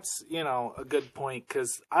 Well, and that's, a good point,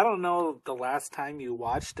 because I don't know the last time you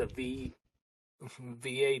watched a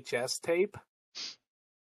VHS tape,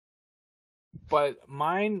 but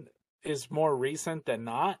mine is more recent than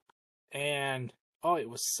not, and, it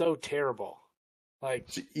was so terrible. Like,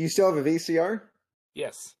 you still have a VCR?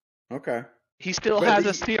 Yes. Okay. He still has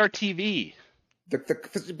a CRTV. But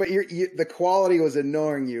the quality was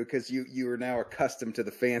annoying you because you were now accustomed to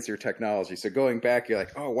the fancier technology. So going back, you're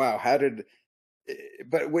like, oh wow, how did?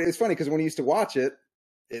 But it's funny because when you used to watch it,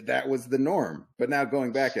 that was the norm. But now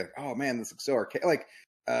going back, you're like, oh man, this looks so archaic. Like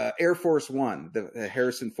Air Force One, the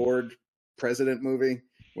Harrison Ford president movie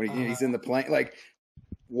when he's in the plane, like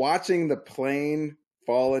watching the plane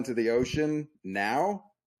fall into the ocean now.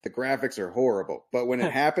 The graphics are horrible, but when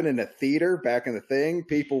it happened in a theater back in the thing,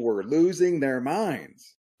 people were losing their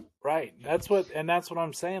minds. Right. That's what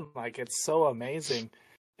I'm saying. Like, it's so amazing.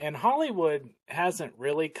 And Hollywood hasn't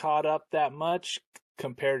really caught up that much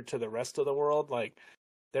compared to the rest of the world. Like,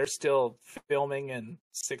 they're still filming in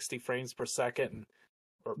 60 frames per second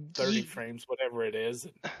or 30 frames, whatever it is.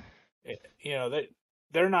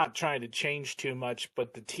 They're not trying to change too much,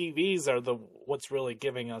 but the TVs are what's really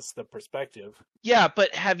giving us the perspective. Yeah,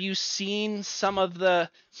 but have you seen some of the?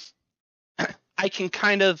 I can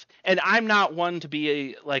kind of, and I'm not one to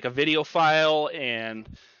be a videophile and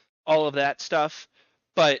all of that stuff,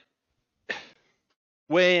 but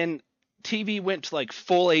when TV went to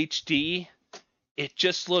full HD, it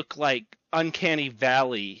just looked like Uncanny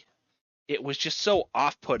Valley. It was just so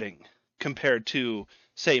off-putting compared to,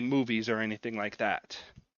 say, movies or anything like that.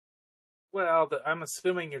 Well, I'm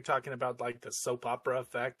assuming you're talking about the soap opera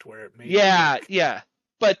effect where it made yeah.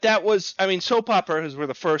 But that was, soap operas were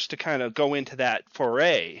the first to kind of go into that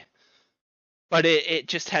foray. but it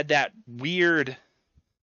just had that weird,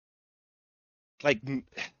 like,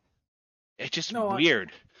 it's just No,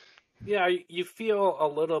 weird. yeah, you feel a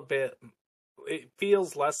little bit. It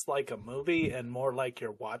feels less like a movie and more like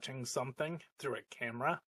you're watching something through a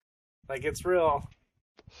camera. Like it's real.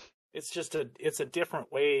 It's a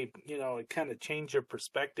different way. It kind of change your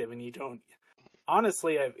perspective, and you don't.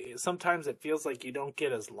 Honestly, sometimes it feels like you don't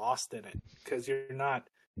get as lost in it because you're not.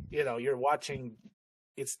 You're watching.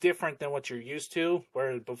 It's different than what you're used to.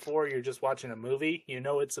 Where before you're just watching a movie,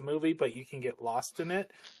 it's a movie, but you can get lost in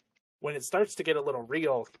it. When it starts to get a little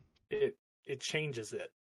real, it changes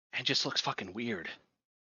it. It just looks fucking weird.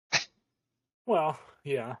 Well,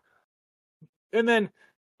 yeah. And then,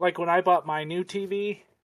 like when I bought my new TV,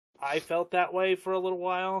 I felt that way for a little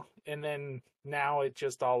while, and then now it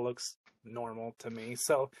just all looks normal to me.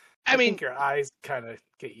 So I mean, think your eyes kind of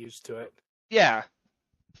get used to it. yeah,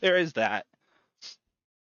 there is that.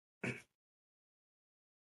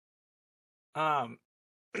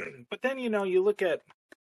 But then you look at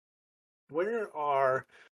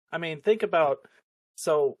think about.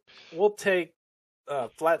 So we'll take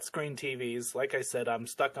flat screen TVs. Like I said, I'm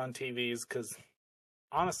stuck on TVs because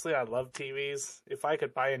honestly, I love TVs. If I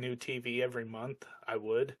could buy a new TV every month, I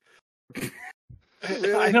would.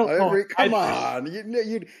 Really? I don't know. Come on,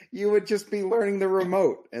 you would just be learning the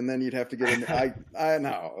remote, and then you'd have to get in. I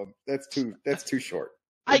know that's too short.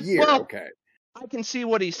 A year, okay. I can see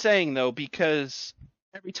what he's saying though, because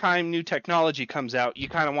every time new technology comes out, you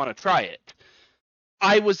kind of want to try it.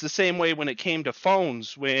 I was the same way when it came to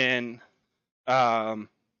phones when, smartphones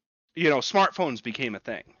became a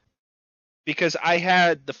thing. Because I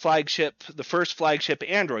had the first flagship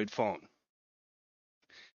Android phone.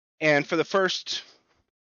 And for the first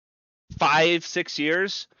 5-6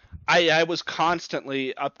 years, I was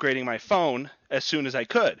constantly upgrading my phone as soon as I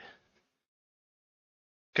could.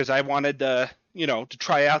 Because I wanted to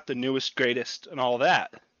try out the newest, greatest, and all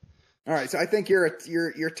that. All right, so I think you're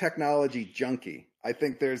technology junkie. I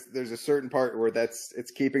think there's a certain part where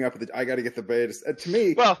it's keeping up with I got to get the latest. To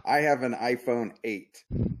me, I have an iPhone 8,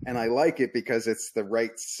 and I like it because it's the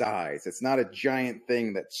right size. It's not a giant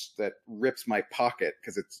thing that rips my pocket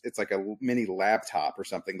because it's like a mini laptop or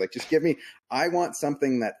something. Like, just give me. I want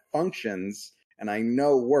something that functions and I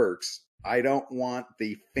know works. I don't want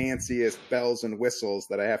the fanciest bells and whistles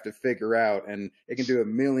that I have to figure out, and it can do a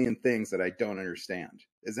million things that I don't understand.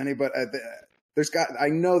 Is anybody? I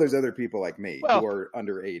know there's other people like me who are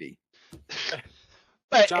under 80.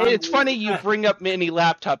 But John, it's funny you bring up mini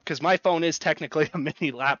laptop because my phone is technically a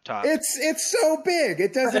mini laptop. It's so big.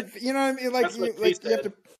 It doesn't. You know what I mean? Like you have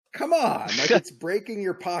to. Come on, like it's breaking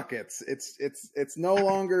your pockets. It's no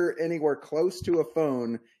longer anywhere close to a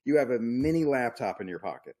phone. You have a mini laptop in your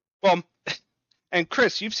pocket. Well, and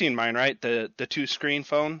Chris, you've seen mine, right? The 2-screen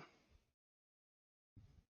phone.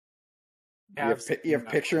 You have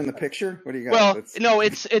picture in the picture? What do you got? Well, no,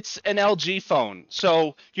 it's an LG phone.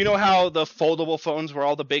 So you know how the foldable phones were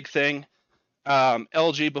all the big thing?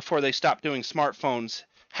 LG, before they stopped doing smartphones,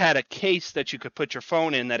 had a case that you could put your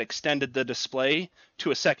phone in that extended the display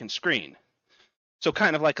to a second screen. So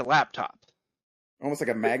kind of like a laptop. Almost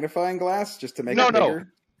like a magnifying glass, just to make it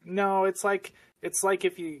bigger? No, it's like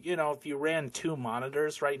if you ran two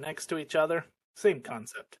monitors right next to each other. Same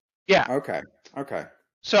concept. Yeah. Okay.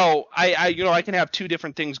 So I can have two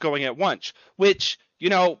different things going at once, which,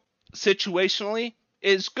 situationally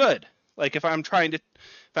is good. Like if I'm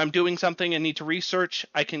doing something and need to research,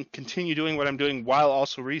 I can continue doing what I'm doing while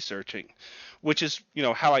also researching, which is,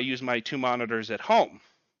 how I use my two monitors at home.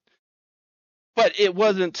 But it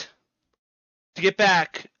wasn't, to get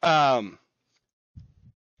back,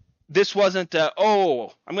 this wasn't, I'm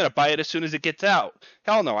going to buy it as soon as it gets out.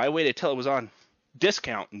 Hell no, I waited till it was on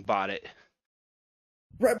discount and bought it.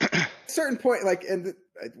 Right, at a certain point, like, and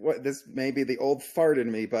this may be the old fart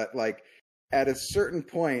in me, but like at a certain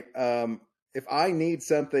point, if I need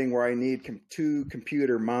something where I need two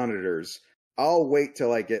computer monitors, I'll wait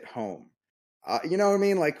till I get home. You know what I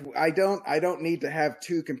mean? Like I don't need to have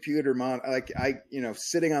two computer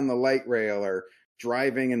sitting on the light rail or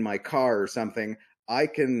driving in my car or something. I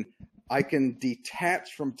can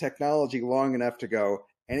detach from technology long enough to go,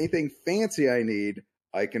 anything fancy I need,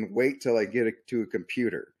 I can wait till I get it to a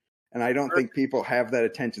computer. And I don't think people have that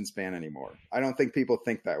attention span anymore. I don't think people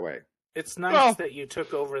think that way. It's nice that you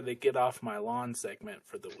took over the Get Off My Lawn segment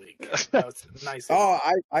for the week. That was nice.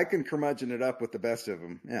 I can curmudgeon it up with the best of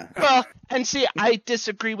them. Yeah. Well, and see, I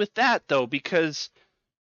disagree with that, though, because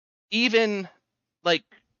even, like,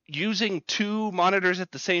 using two monitors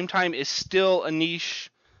at the same time is still a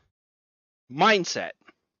niche mindset.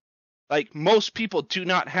 Like, most people do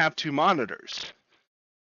not have two monitors.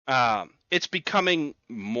 it's becoming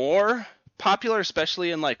more popular,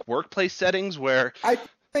 especially in like workplace settings where I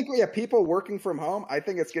think people working from home. I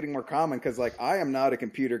think it's getting more common because like I am not a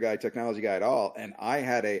computer guy, technology guy at all, and I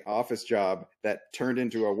had a office job that turned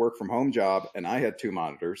into a work from home job, and I had 2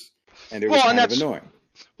 monitors, and it was kind of annoying.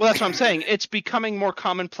 Well, that's what I'm saying. It's becoming more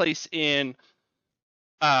commonplace in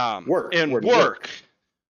work.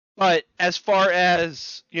 But as far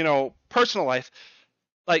as, personal life,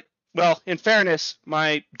 like, well, in fairness,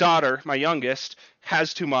 my daughter, my youngest,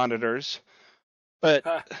 has 2 monitors, but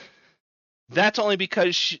that's only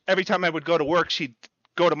because every time I would go to work, she'd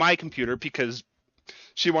go to my computer because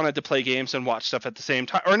she wanted to play games and watch stuff at the same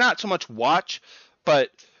time. Or not so much watch, but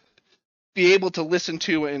be able to listen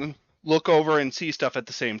to and look over and see stuff at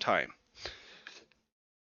the same time.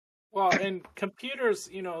 Well, and computers,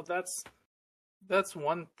 that's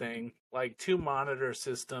one thing. Like 2 monitor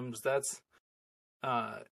systems, that's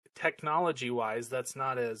technology-wise, that's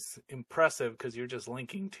not as impressive because you're just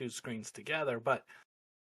linking 2 screens together. But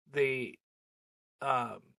the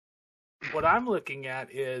what I'm looking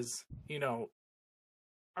at is,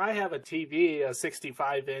 I have a TV, a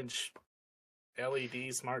 65-inch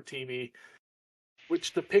LED smart TV,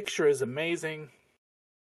 which the picture is amazing.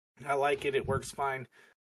 I like it. It works fine.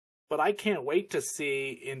 But I can't wait to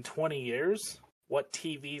see in 20 years what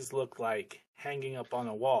TVs look like hanging up on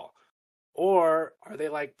a wall. Or are they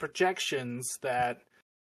like projections that,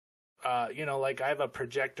 like I have a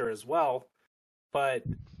projector as well, but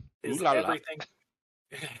is everything...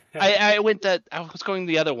 I was going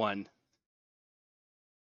the other one.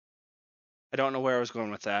 I don't know where I was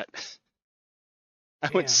going with that. I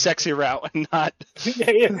went sexy route and not.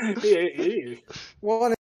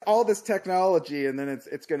 Well, all this technology, and then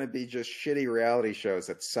it's going to be just shitty reality shows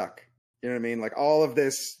that suck. You know what I mean? Like all of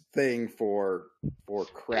this thing for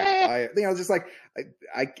crap. Just like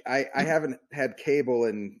I haven't had cable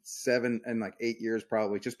in 7 and like 8 years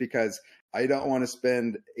probably, just because I don't want to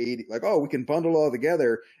spend 80. Like, oh, we can bundle all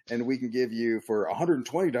together, and we can give you for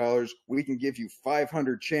 $120. We can give you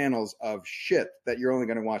 500 channels of shit that you're only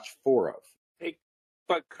going to watch 4 of. Hey,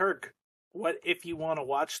 but Kirk, what if you want to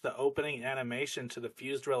watch the opening animation to the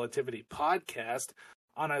Fuzed Relativity podcast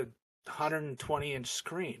on a 120-inch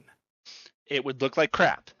screen? It would look like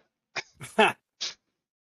crap. Wow.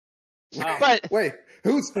 But wait,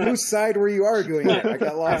 whose side were you arguing at? I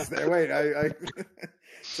got lost there. Wait, I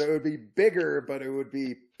so it would be bigger, but it would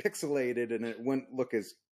be pixelated, and it wouldn't look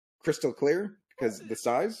as crystal clear because the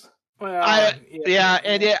size. Well,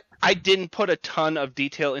 I didn't put a ton of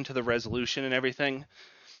detail into the resolution and everything.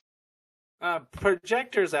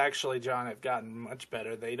 Projectors actually, John, have gotten much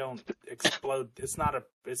better. They don't explode. It's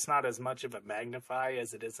not as much of a magnify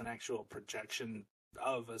as it is an actual projection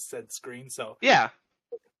of a said screen. So yeah,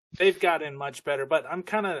 they've gotten much better. But I'm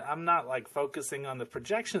not like focusing on the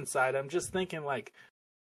projection side. I'm just thinking like,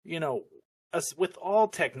 us with all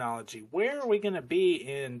technology, where are we going to be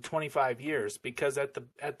in 25 years? Because at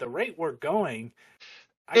the rate we're going,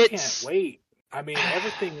 I can't wait. I mean,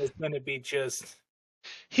 everything is going to be just.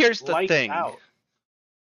 Here's the thing. Out.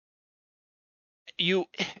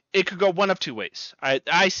 It could go one of 2 ways.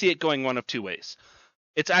 I see it going one of 2 ways.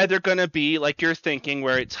 It's either going to be like you're thinking,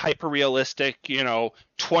 where it's hyper realistic,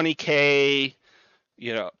 20K,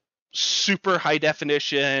 super high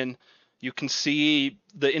definition. You can see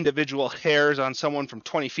the individual hairs on someone from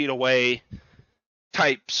 20 feet away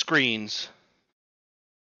type screens.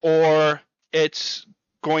 Or it's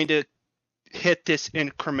going to hit this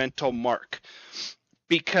incremental mark.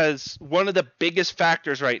 Because one of the biggest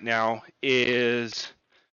factors right now is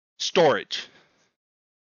storage.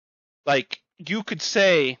 Like, you could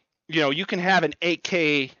say, you can have an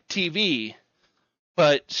 8K TV,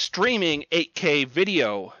 but streaming 8K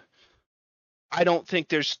video, I don't think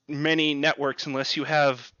there's many networks, unless you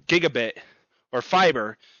have gigabit or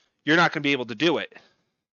fiber, you're not going to be able to do it.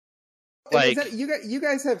 Like, you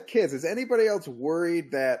guys have kids. Is anybody else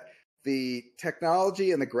worried that the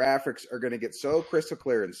technology and the graphics are going to get so crystal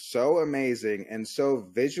clear and so amazing and so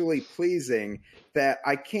visually pleasing that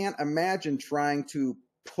I can't imagine trying to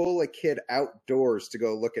pull a kid outdoors to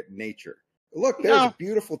go look at nature? Look, there's a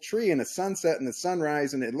beautiful tree and a sunset and a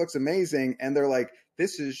sunrise, and it looks amazing. And they're like,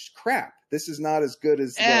 this is crap. This is not as good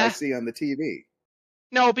as what I see on the TV.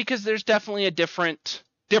 No, because there's definitely a difference.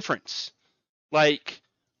 Like,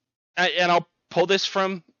 and I'll pull this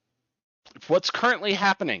from what's currently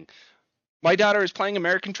happening. My daughter is playing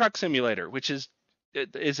American Truck Simulator, which is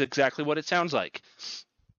exactly what it sounds like.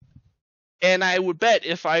 And I would bet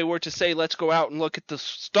if I were to say, let's go out and look at the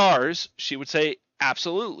stars, she would say,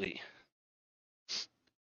 absolutely.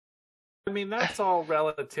 I mean, that's all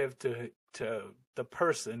relative to the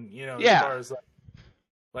person, Yeah. as far as like,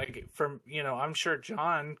 Like, I'm sure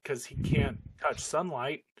John, because he can't touch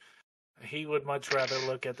sunlight, he would much rather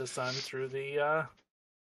look at the sun through the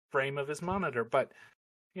frame of his monitor. But,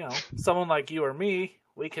 someone like you or me,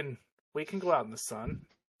 we can go out in the sun.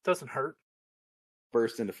 Doesn't hurt.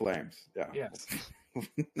 Burst into flames. Yeah. Yes.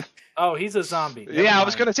 Oh, he's a zombie. Never Yeah, I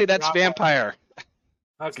was mind. gonna say that's Not- vampire.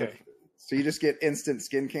 Okay. So you just get instant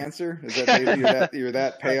skin cancer? Is that you're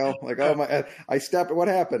that pale? Like, oh my! What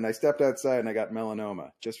happened? I stepped outside and I got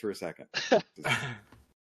melanoma just for a second.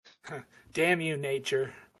 Damn you,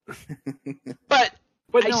 nature. But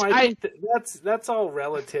no, I think that's all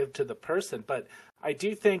relative to the person. But I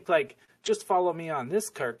do think, like, just follow me on this,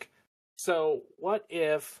 Kirk. So what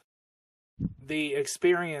if the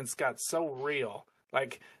experience got so real?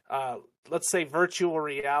 Like, let's say virtual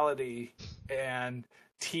reality and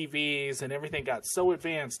TVs and everything got so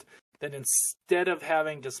advanced that instead of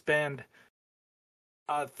having to spend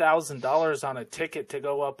 $1,000 on a ticket to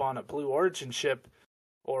go up on a Blue Origin ship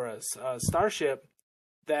or a starship,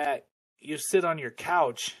 that you sit on your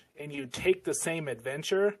couch and you take the same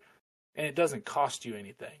adventure and it doesn't cost you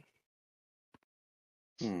anything.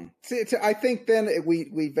 See, I think then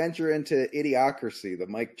we venture into Idiocracy, the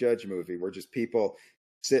Mike Judge movie, where just people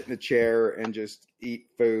sit in a chair and just eat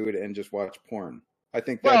food and just watch porn. I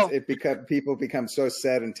think people become so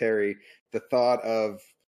sedentary. The thought of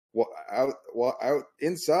out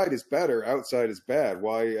inside is better, outside is bad.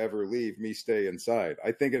 Why ever leave? Me stay inside.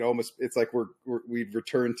 I think it's like we've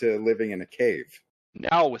returned to living in a cave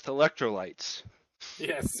now with electrolytes.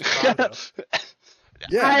 Yes.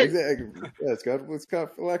 Yeah, exactly. Yeah, it's got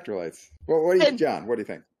electrolytes. Well, John? What do you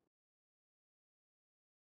think?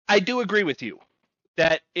 I do agree with you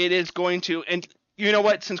that it is going to, and you know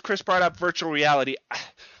what? Since Chris brought up virtual reality,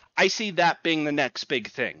 I see that being the next big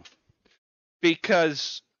thing,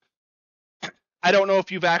 because I don't know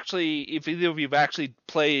if either of you've actually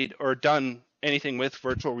played or done anything with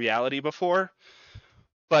virtual reality before,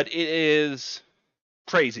 but it is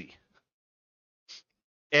crazy.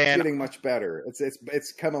 It's getting much better.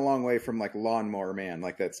 It's come a long way from like Lawnmower Man,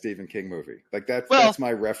 like that Stephen King movie. Like that's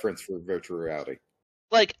my reference for virtual reality.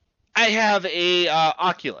 Like, I have a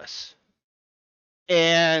Oculus,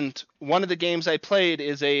 and one of the games I played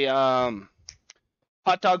is a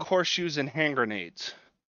hot dog horseshoes and hand grenades,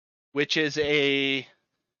 which is it's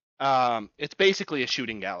basically a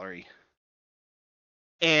shooting gallery,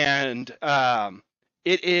 and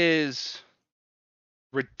it is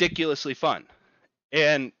ridiculously fun.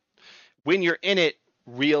 And when you're in it,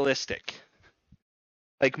 realistic.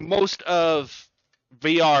 Like, most of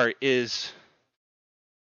VR is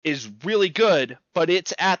really good, but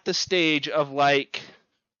it's at the stage of like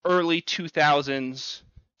early 2000s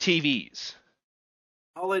TVs.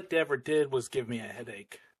 All it ever did was give me a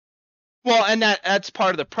headache. Well, and that's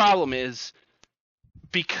part of the problem, is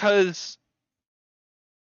because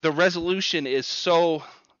the resolution is so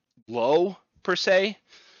low per se,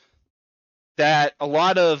 that a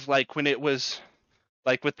lot of, like, when it was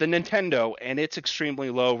like with the Nintendo and its extremely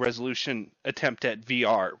low resolution attempt at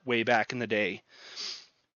VR way back in the day,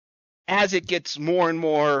 as it gets more and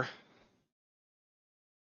more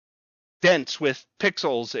dense with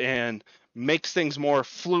pixels and makes things more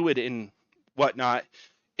fluid and whatnot,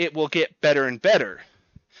 it will get better and better.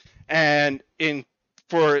 And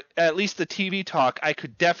for at least the TV talk, I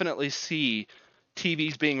could definitely see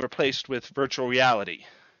TVs being replaced with virtual reality,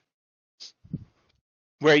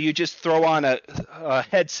 where you just throw on a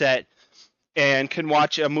headset and can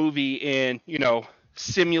watch a movie in,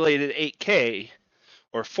 simulated 8K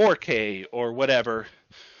or 4K or whatever,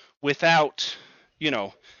 without,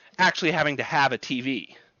 actually having to have a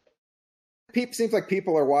TV. Seems like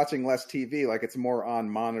people are watching less TV, like it's more on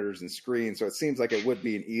monitors and screens. So it seems like it would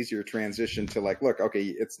be an easier transition to, like, look, okay,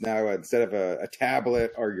 it's now, instead of a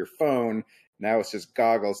tablet or your phone, now it's just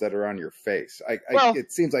goggles that are on your face.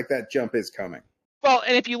 It seems like that jump is coming. Well,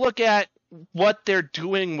 and if you look at what they're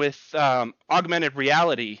doing with augmented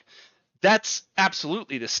reality, that's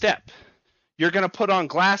absolutely the step. You're going to put on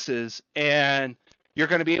glasses and you're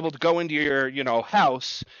going to be able to go into your,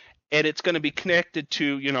 house, and it's going to be connected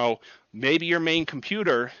to, maybe your main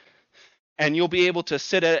computer, and you'll be able to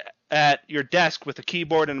sit at your desk with a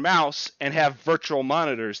keyboard and mouse and have virtual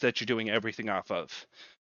monitors that you're doing everything off of.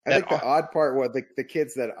 I think the odd part was the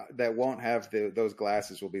kids that won't have those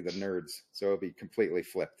glasses will be the nerds, so it'll be completely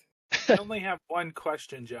flipped. I only have one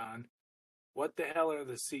question, John. What the hell are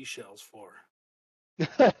the seashells for?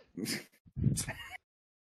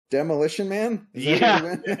 Demolition Man?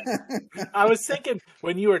 Yeah. I was thinking,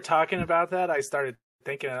 when you were talking about that, I started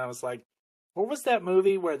thinking, and I was like, what was that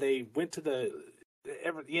movie where they went to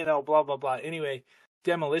blah, blah, blah. Anyway,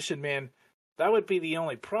 Demolition Man. That would be the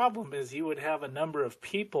only problem, is you would have a number of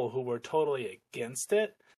people who were totally against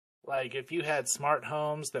it. Like if you had smart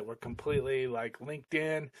homes that were completely like linked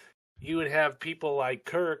in, you would have people like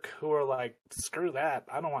Kirk who are like, screw that.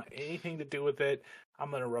 I don't want anything to do with it.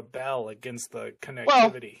 I'm going to rebel against the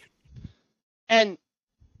Well, connectivity. and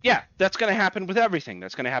yeah, that's going to happen with everything.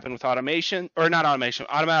 That's going to happen with automation, or not automation,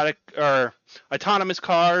 automatic or autonomous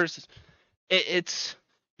cars. There's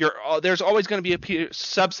always going to be a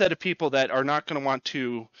subset of people that are not going to want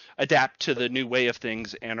to adapt to the new way of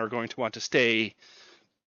things and are going to want to stay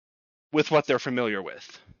with what they're familiar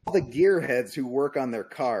with. All the gearheads who work on their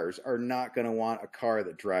cars are not going to want a car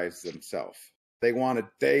that drives themselves. They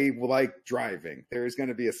like driving. There's going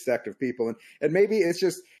to be a sect of people, and maybe it's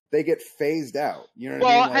just they get phased out. You know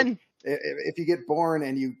what I mean? Like, if you get born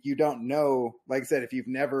and you don't know, like I said, if you've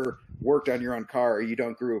never worked on your own car, or you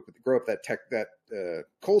don't grow up that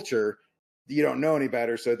culture, you don't know any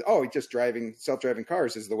better. So just self-driving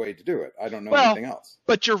cars is the way to do it. I don't know anything else.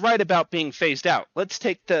 But you're right about being phased out. Let's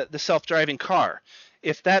take the self-driving car.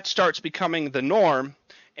 If that starts becoming the norm,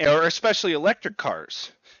 or especially electric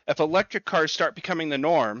cars, if electric cars start becoming the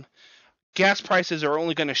norm, gas prices are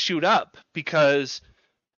only going to shoot up, because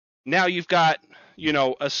now you've got,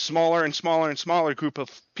 a smaller and smaller and smaller group of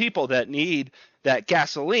people that need that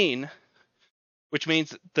gasoline, which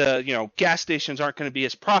means the gas stations aren't going to be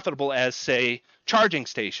as profitable as, say, charging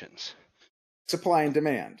stations. Supply and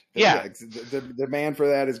demand. Yeah. The demand for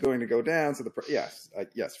that is going to go down. So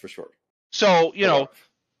yes, for sure. So,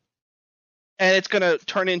 and it's going to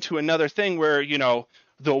turn into another thing where,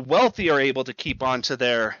 the wealthy are able to keep on to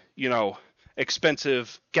their,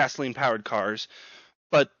 expensive gasoline-powered cars,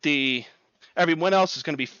 but everyone else is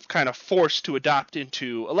going to be kind of forced to adopt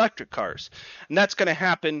into electric cars. And that's going to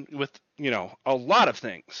happen with, a lot of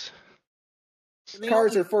things.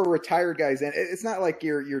 Cars are for retired guys, and it's not like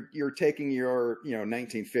you're taking your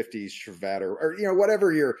 1950s Chevette or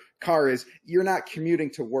whatever your car is. You're not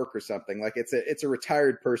commuting to work or something. Like it's a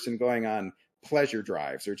retired person going on pleasure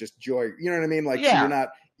drives or just joy. You know what I mean? Like, yeah.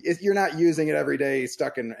 So you're not using it every day,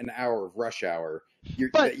 stuck in an hour of rush hour.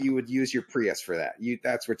 You would use your Prius for that.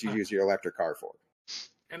 That's what you use your electric car for.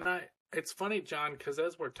 And it's funny, John, because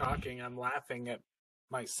as we're talking, I'm laughing at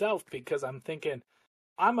myself because I'm thinking,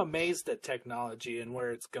 I'm amazed at technology and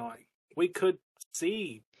where it's going. We could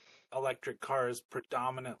see electric cars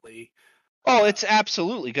predominantly. Oh, it's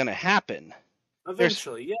absolutely going to happen.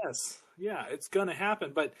 Eventually, yes. Yeah, it's going to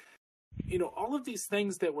happen. But, all of these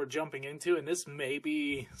things that we're jumping into, and this may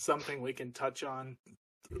be something we can touch on,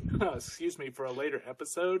 for a later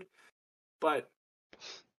episode, but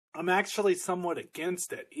I'm actually somewhat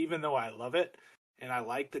against it, even though I love it, and I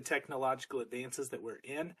like the technological advances that we're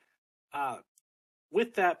in.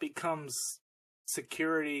 With that becomes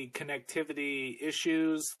security, connectivity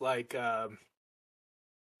issues. Like,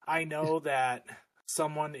 I know that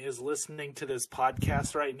someone is listening to this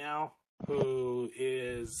podcast right now who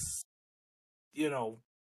is,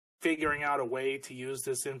 figuring out a way to use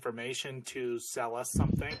this information to sell us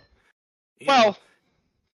something.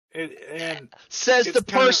 Says the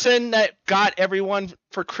person that got everyone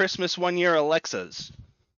for Christmas one year Alexas.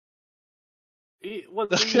 Well,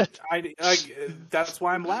 that's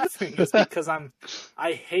why I'm laughing, is because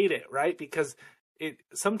I hate it, right? Because it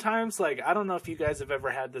sometimes, like, I don't know if you guys have ever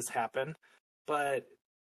had this happen, but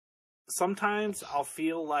sometimes I'll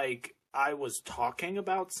feel like I was talking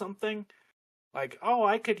about something, like,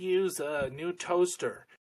 I could use a new toaster,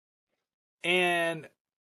 and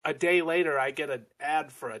a day later I get an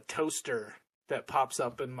ad for a toaster that pops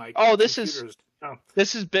up in my this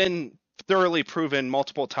has been thoroughly proven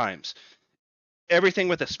multiple times. Everything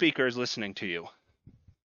with a speaker is listening to you.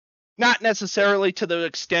 Not necessarily to the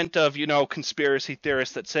extent of, conspiracy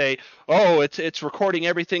theorists that say, it's recording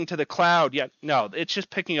everything to the cloud. Yeah, no, it's just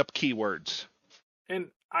picking up keywords. And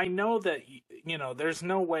I know that, there's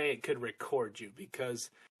no way it could record you because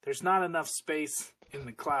there's not enough space in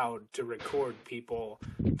the cloud to record people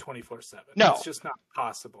 24/7. No. It's just not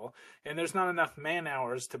possible. And there's not enough man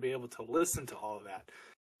hours to be able to listen to all of that.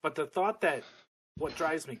 But the thought that what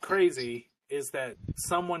drives me crazy is that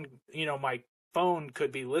someone, my phone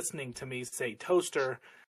could be listening to me say toaster,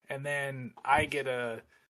 and then I get a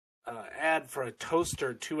ad for a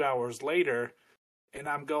toaster 2 hours later, and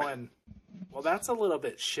I'm going, well, that's a little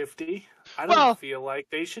bit shifty. I don't feel like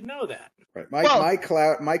they should know that. Right. My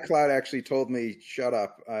cloud actually told me shut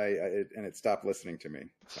up, and it stopped listening to me.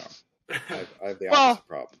 So I have the opposite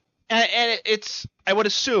problem. And it's, I would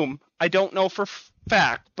assume, I don't know for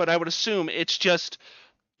fact, but I would assume it's just,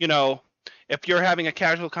 if you're having a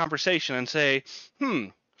casual conversation and say,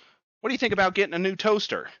 what do you think about getting a new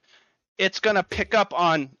toaster? it's going to pick up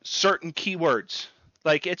on certain keywords.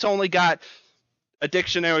 Like it's only got a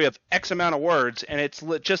dictionary of X amount of words, and it's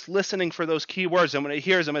just listening for those keywords. And when it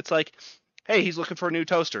hears them, it's like, hey, he's looking for a new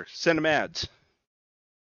toaster. Send him ads.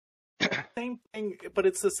 Same thing, but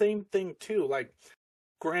it's the same thing too. Like,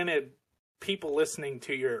 granted, people listening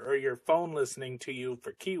to your phone listening to you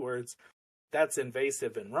for keywords, that's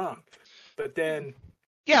invasive and wrong. But then,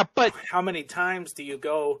 yeah, but how many times do you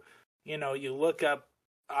go, you look up,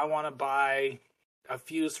 I want to buy a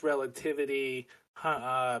Fuzed Relativity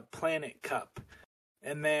Planet Cup,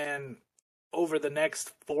 and then over the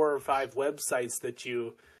next 4 or 5 websites that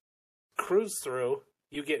you cruise through,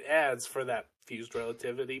 you get ads for that Fuzed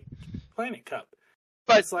Relativity Planet Cup.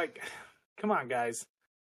 But it's like, come on, guys.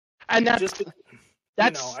 And I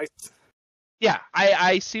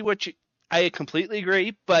see what I completely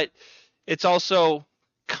agree, but it's also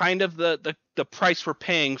kind of the price we're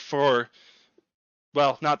paying for,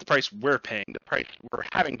 well, not the price we're paying, the price we're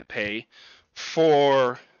having to pay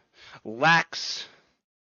for lax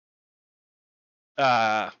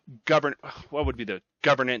what would be the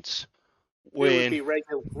governance? When it would be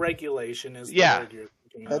regulation is the word you're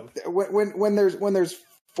thinking of. When there's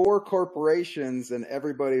 4 corporations and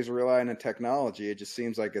everybody's relying on technology, it just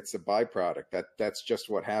seems like it's a byproduct. That's just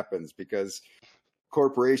what happens, because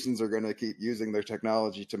corporations are going to keep using their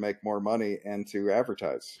technology to make more money and to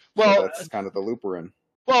advertise. Well, so that's kind of the loop we're in.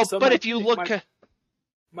 Well, so but if you look at...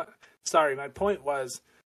 my point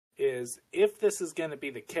is if this is going to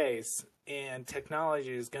be the case and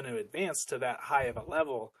technology is going to advance to that high of a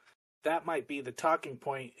level, that might be the talking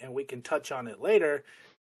point, and we can touch on it later,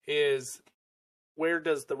 is where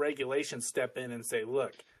does the regulation step in and say,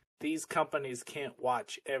 look, these companies can't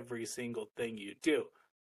watch every single thing you do.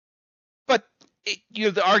 But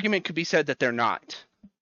the argument could be said that they're not.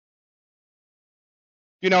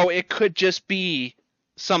 It could just be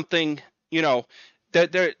something,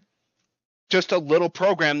 that they're just a little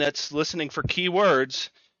program that's listening for keywords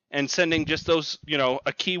and sending just those,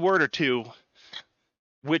 a keyword or two,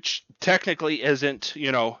 which technically isn't,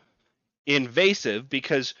 invasive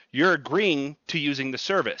because you're agreeing to using the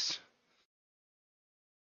service.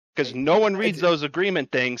 Because no one reads those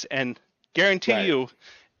agreement things, and guarantee you,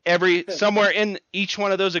 somewhere in each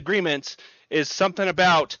one of those agreements is something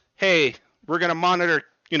about, hey, we're going to monitor,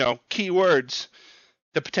 keywords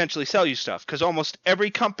to potentially sell you stuff. Because almost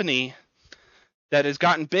every company that has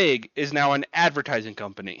gotten big is now an advertising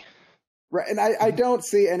company. Right, and I don't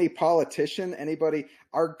see any politician, anybody.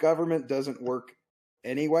 Our government doesn't work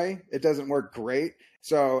anyway. It doesn't work great.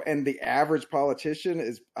 So, and the average politician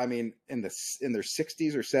is, in their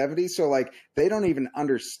 60s or 70s. So, like, they don't even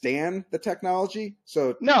understand the technology.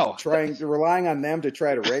 So, relying on them to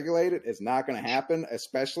try to regulate it is not going to happen,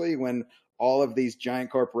 especially when all of these giant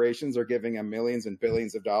corporations are giving them millions and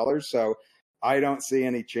billions of dollars. So, I don't see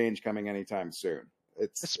any change coming anytime soon.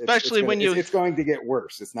 It's going to get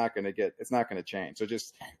worse. It's not going to change. So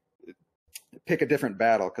just pick a different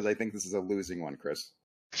battle, because I think this is a losing one, Chris.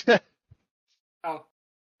 Oh,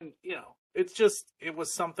 it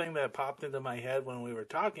was something that popped into my head when we were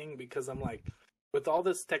talking, because I'm like, with all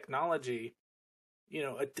this technology,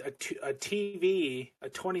 a TV, a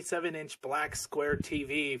 27-inch black square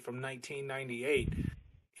TV from 1998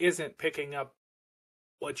 isn't picking up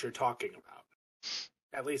what you're talking about,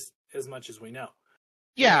 at least as much as we know.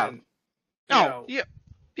 Yeah. And,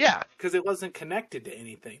 yeah. Because it wasn't connected to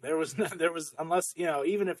anything. There was unless,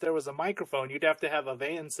 even if there was a microphone, you'd have to have a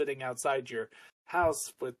van sitting outside your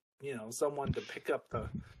house with, someone to pick up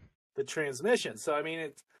the transmission. So,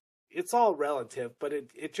 it's all relative, but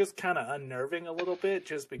it just kind of unnerving a little bit,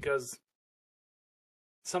 just because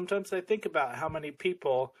sometimes I think about how many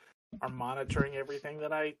people are monitoring everything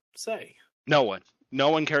that I say. No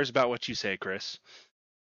one cares about what you say, Chris.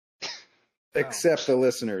 Except the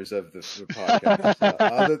listeners of the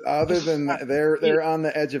podcast. Other than that, they're on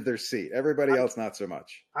the edge of their seat. Everybody else, not so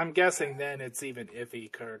much. I'm guessing then it's even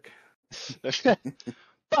iffy, Kirk.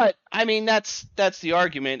 But that's the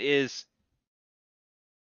argument. Is,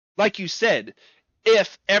 like you said,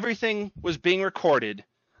 if everything was being recorded,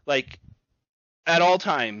 like, at all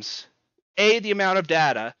times, A, the amount of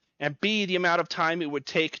data, and B, the amount of time it would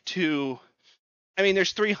take to...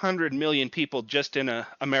 there's 300 million people just in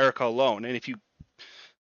America alone, and if you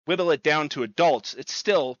whittle it down to adults, it's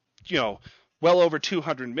still, well over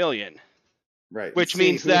 200 million. Right. Which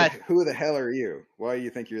means who the hell are you? Why do you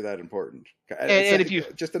think you're that important? And if you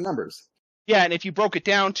just the numbers. Yeah, and if you broke it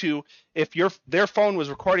down to, if their phone was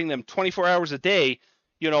recording them 24 hours a day,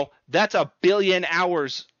 that's a billion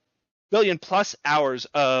plus hours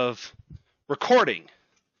of recording.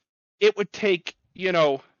 It would take,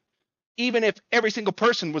 even if every single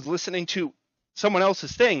person was listening to someone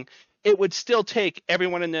else's thing, it would still take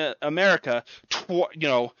everyone in America,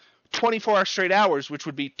 24 straight hours, which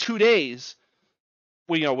would be 2 days,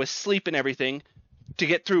 with sleep and everything, to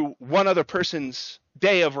get through one other person's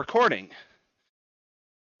day of recording.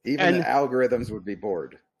 Even the algorithms would be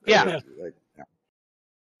bored. Yeah.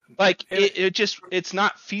 It's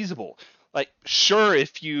not feasible. Like, sure,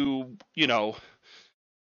 if you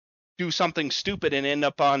do something stupid and end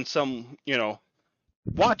up on some,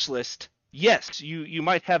 watch list, yes, you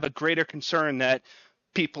might have a greater concern that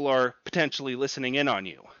people are potentially listening in on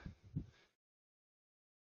you.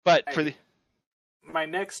 But my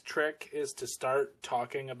next trick is to start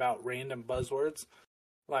talking about random buzzwords.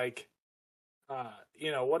 Like,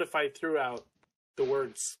 what if I threw out the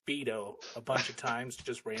word Speedo a bunch of times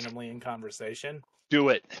just randomly in conversation? Do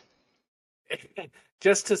it.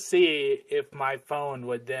 Just to see if my phone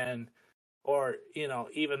would then, or,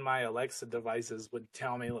 even my Alexa devices would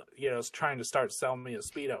tell me, it's trying to start selling me a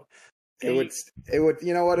Speedo. It would,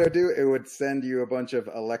 you know what it would do? It would send you a bunch of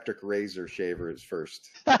electric razor shavers first,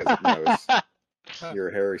 because it knows you're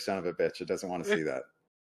a hairy son of a bitch. It doesn't want to see that.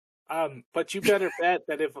 But you better bet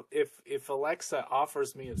that if Alexa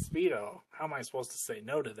offers me a Speedo, how am I supposed to say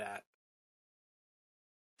no to that?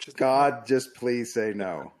 Just please say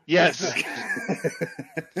no. Yes.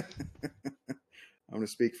 I'm going to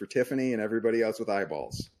speak for Tiffany and everybody else with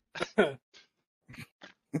eyeballs.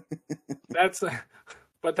 That's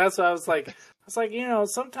what I was like.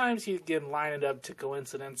 Sometimes you get lined up to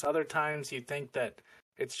coincidence. Other times you think that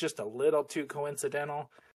it's just a little too coincidental.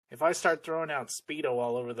 If I start throwing out Speedo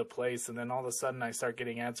all over the place and then all of a sudden I start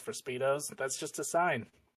getting ads for Speedos, that's just a sign.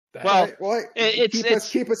 Keep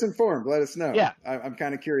us informed. Let us know. Yeah. I'm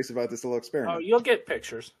kind of curious about this little experiment. Oh, you'll get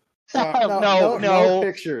pictures. No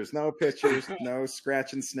pictures. No pictures. No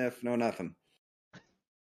scratch and sniff. No nothing.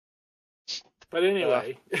 But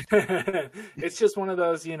anyway, it's just one of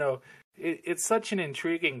those, it's such an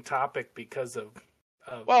intriguing topic because of...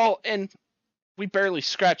 Well, and we barely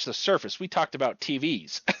scratched the surface. We talked about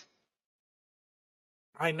TVs.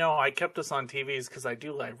 I know. I kept us on TVs because I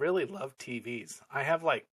really love TVs. I have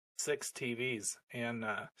like 6 TVs, and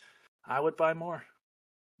I would buy more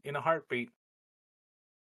in a heartbeat.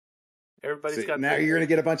 Everybody's got... Now you're going to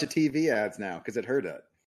get a bunch of TV ads now because it heard it.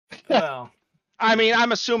 Well... I mean,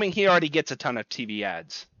 I'm assuming he already gets a ton of TV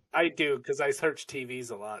ads. I do, because I search TVs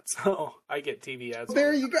a lot, so I get TV ads. Well,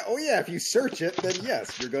 there you go. Oh, yeah, if you search it, then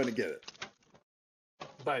yes, you're going to get it.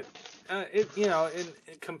 But, in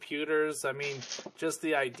computers, I mean, just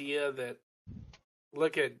the idea that,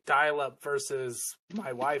 look at dial-up versus my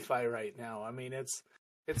Wi-Fi right now. I mean, it's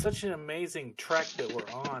such an amazing trek that we're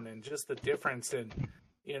on, and just the difference in,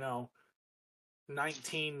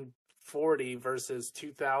 1940 versus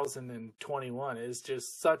 2021 is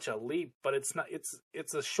just such a leap, but it's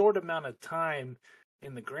a short amount of time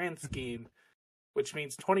in the grand scheme, which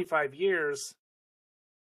means 25 years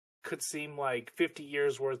could seem like 50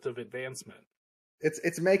 years worth of advancement.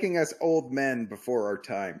 It's making us old men before our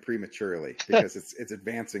time prematurely because it's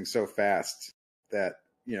advancing so fast that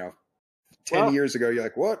 10 years ago you're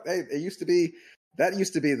like, what? Hey, that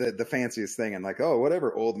used to be the fanciest thing, and like, oh,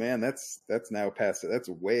 whatever, old man, that's now past it. That's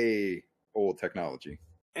way old technology.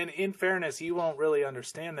 And in fairness, you won't really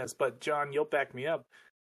understand this, but John, you'll back me up.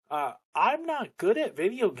 I'm not good at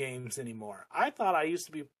video games anymore. I thought I used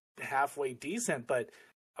to be halfway decent, but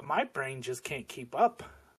my brain just can't keep up.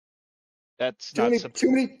 That's too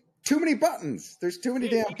many buttons. There's too many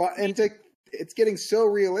damn buttons. It's getting so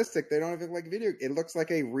realistic. They don't even like video. It looks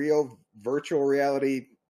like a real virtual reality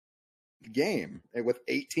game with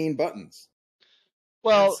 18 buttons.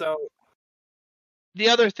 Well, so the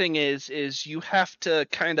other thing is you have to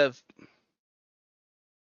kind of...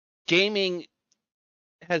 Gaming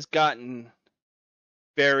has gotten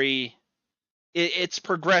very... It's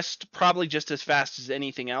progressed probably just as fast as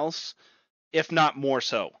anything else, if not more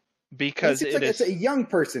so. Because it's a young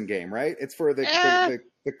person game, right? It's for the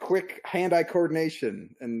quick hand-eye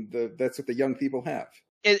coordination, and that's what the young people have.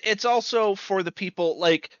 It's also for the people,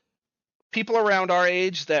 like, people around our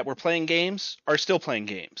age that were playing games are still playing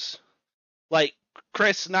games. Like,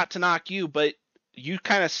 Chris, not to knock you, but you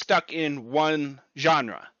kind of stuck in one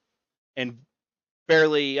genre and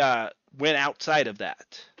barely went outside of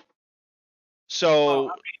that.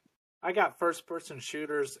 So I got first-person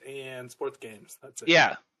shooters and sports games. That's it.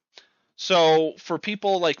 Yeah. So for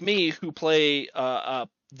people like me who play a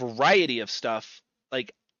variety of stuff,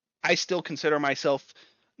 like, I still consider myself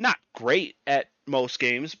not great at most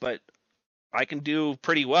games, but I can do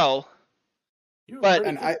pretty well.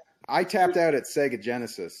 I tapped out at Sega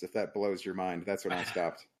Genesis, if that blows your mind. That's when I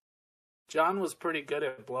stopped. John was pretty good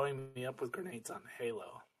at blowing me up with grenades on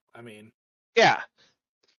Halo. I mean, Yeah.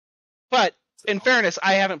 But in so- fairness,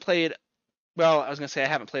 I haven't played. Well, I was gonna say I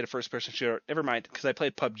haven't played a first-person shooter. Never mind, because I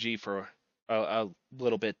played PUBG for a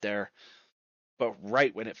little bit there, but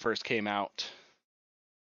right when it first came out.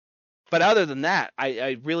 But other than that,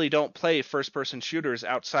 I really don't play first-person shooters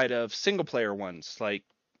outside of single-player ones. Like,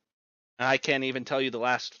 I can't even tell you the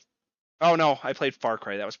last. Oh no, I played Far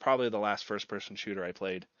Cry. That was probably the last first-person shooter I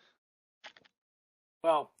played.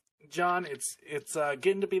 well, John, it's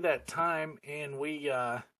getting to be that time, and we,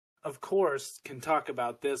 of course, can talk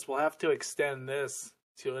about this. We'll have to extend this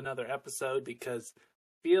to another episode because I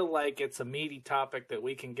feel like it's a meaty topic that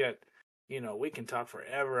we can get. We can talk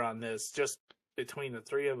forever on this just between the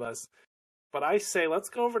three of us. But I say let's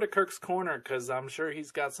go over to Kirk's Corner because I'm sure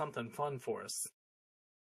he's got something fun for us.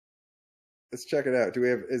 Let's check it out.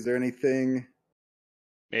 Is there anything?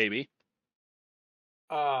 Maybe.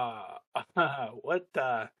 What?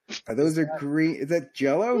 Those are green. Is that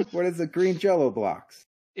Jello? What is the green Jello blocks?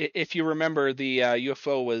 If you remember, the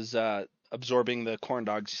UFO was absorbing the corn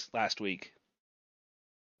dogs last week.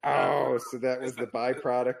 Oh, so that was the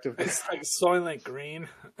byproduct of It's this. like Soylent Green.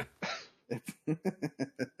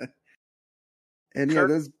 And yeah,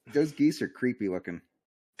 those geese are creepy looking.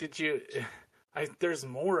 Did you? There's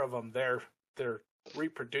more of them. They're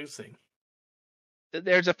reproducing.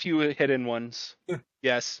 There's a few hidden ones.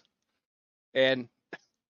 Yes. And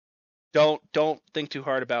don't think too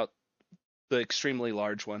hard about the extremely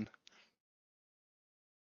large one.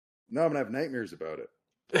 No, I'm gonna have nightmares about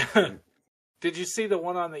it. Did you see the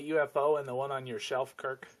one on the UFO and the one on your shelf,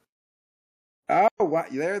 Kirk? Oh, wow.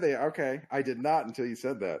 There they are. Okay. I did not until you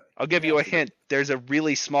said that. I'll give you a hint. There's a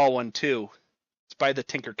really small one too. It's by the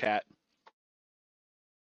Tinker Cat.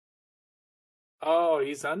 Oh,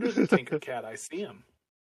 he's under the Tinker Cat. I see him.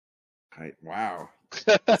 Wow.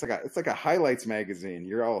 It's like a highlights magazine.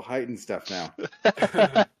 You're all hiding stuff now.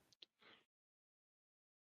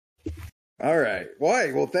 All right.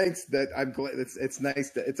 Why? Well, thanks. That I'm glad. It's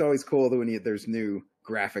nice. It's always cool that there's new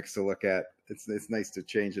graphics to look at. It's nice to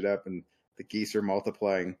change it up, and the geese are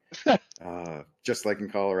multiplying, just like in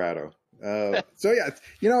Colorado. So yeah,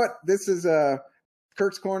 you know what? This is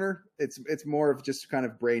Kirk's Corner. It's more of just kind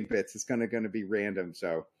of brain bits. It's going to be random.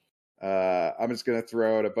 So I'm just going to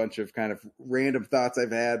throw out a bunch of kind of random thoughts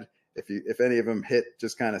I've had. If any of them hit,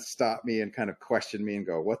 just kind of stop me and kind of question me and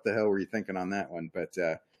go, "What the hell were you thinking on that one?" But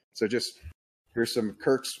so just here's some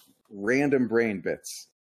Kirk's random brain bits.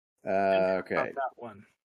 Okay. About that one.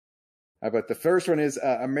 How about the first one is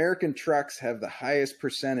American trucks have the highest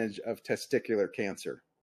percentage of testicular cancer.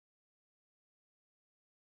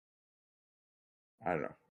 I don't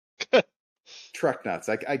know. Truck nuts.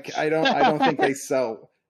 I don't think they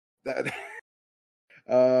sell that.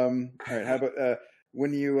 All right. How about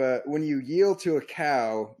when you yield to a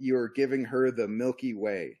cow, you are giving her the Milky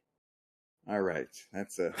Way. All right.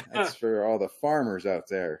 That's for all the farmers out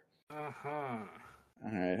there. Uh-huh.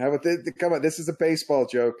 All right. How about come on? This is a baseball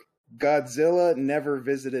joke. Godzilla never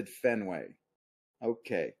visited Fenway.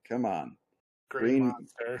 Okay, come on. Green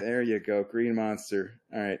Monster. There you go, Green Monster.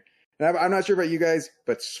 All right. Now, I'm not sure about you guys,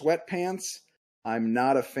 but sweatpants, I'm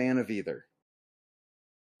not a fan of either.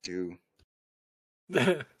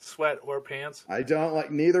 Sweat or pants? I don't like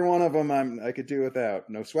neither one of them. I could do without.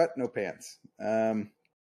 No sweat, no pants. Or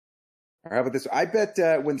how about this? I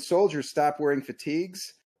bet when soldiers stop wearing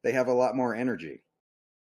fatigues, they have a lot more energy.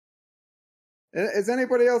 Has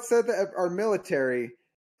anybody else said that our military?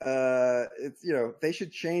 It's they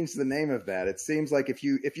should change the name of that. It seems like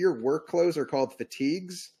if your work clothes are called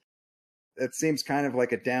fatigues, it seems kind of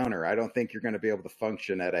like a downer. I don't think you're going to be able to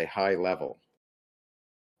function at a high level.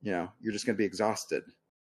 You're just going to be exhausted.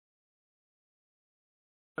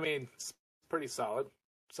 I mean, it's pretty solid.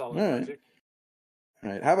 Solid All right. logic. All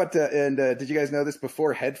right. How about did you guys know this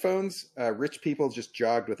before headphones? Rich people just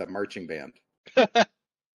jogged with a marching band.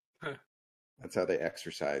 That's how they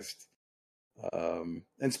exercised. And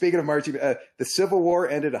speaking of marching, the Civil War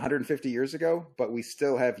ended 150 years ago, but we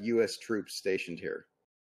still have U.S. troops stationed here.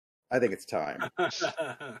 I think it's time.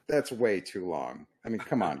 That's way too long. I mean,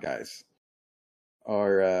 come on, guys.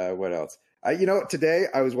 Or what else? Today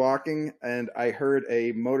I was walking and I heard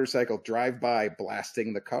a motorcycle drive by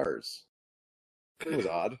blasting the cars. It was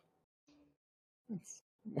odd.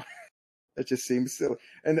 It just seems silly.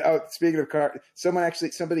 And speaking of car,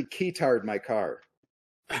 somebody keytarred my car.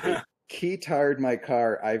 Keytarred my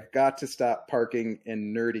car. I've got to stop parking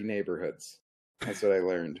in nerdy neighborhoods. That's what I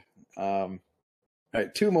learned. All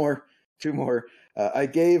right, two more. I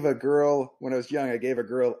gave a girl, when I was young,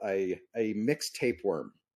 a mixed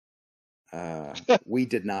tapeworm. We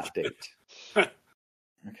did not date.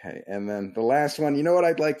 Okay, and then the last one. You know what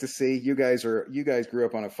I'd like to see? You guys grew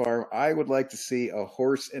up on a farm. I would like to see a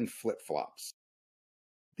horse in flip flops.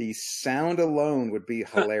 The sound alone would be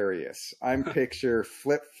hilarious. I'm picture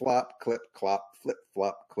flip flop clip clop flip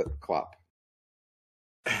flop clip clop.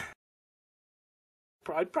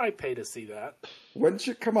 I'd probably pay to see that. Wouldn't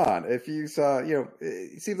you? Come on, if you saw,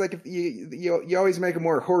 it seems like if you always make him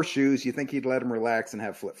wear horseshoes, you think he'd let him relax and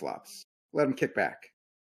have flip flops, let him kick back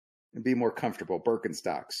and be more comfortable.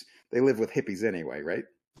 Birkenstocks. They live with hippies anyway, right?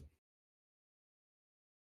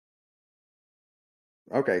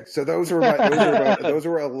 Okay, so those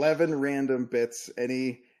were 11 random bits.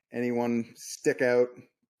 Anyone stick out?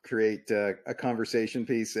 Create a conversation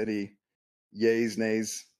piece. Any yays,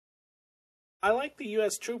 nays? I like the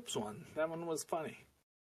U.S. troops one. That one was funny.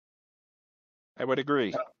 I would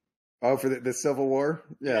agree. Oh, for the Civil War?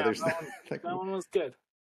 Yeah, there's that one was good.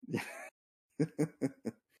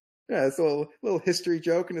 Yeah, it's a little history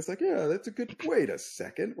joke, and it's like, yeah, that's a good. Wait a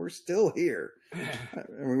second, we're still here. I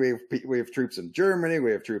mean, we have troops in Germany,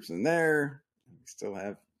 we have troops in there. We still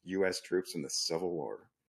have U.S. troops in the Civil War.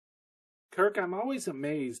 Kirk, I'm always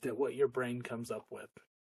amazed at what your brain comes up with.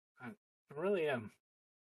 I really am.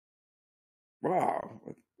 Wow,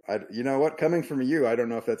 you know what? Coming from you, I don't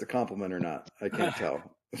know if that's a compliment or not. I can't tell.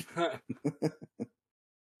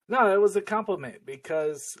 No, it was a compliment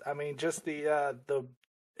because I mean, just the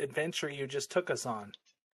adventure you just took us on.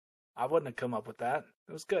 I wouldn't have come up with that.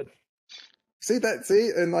 It was good. See,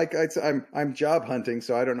 and like I'm job hunting,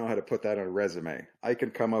 so I don't know how to put that on a resume. I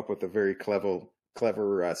can come up with a very clever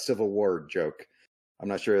Civil War joke. I'm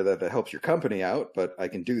not sure that helps your company out, but I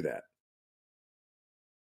can do that.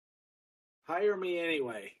 Hire me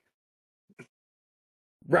anyway.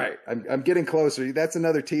 Right, I'm getting closer. That's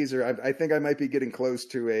another teaser. I think I might be getting close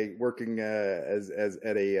to working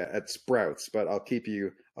at Sprouts, but I'll keep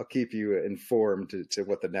you informed to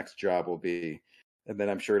what the next job will be, and then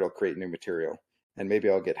I'm sure it'll create new material, and maybe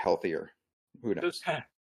I'll get healthier. Who knows?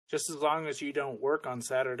 Just as long as you don't work on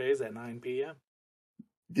Saturdays at 9 p.m.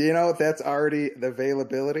 Do you know that's already the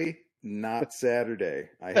availability? Not Saturday.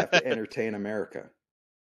 I have to entertain America.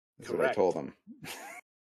 That's Correct. What I told them.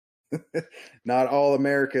 Not all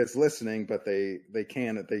America is listening, but they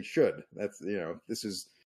should. That's this is.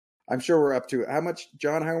 I'm sure we're up to how much,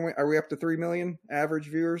 John? How are we up to 3 million average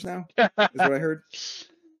viewers now? Is what I heard.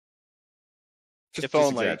 Just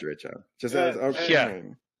exaggerate, John. Just okay.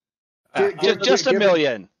 Yeah. Just a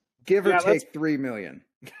million. Give or take 3 million.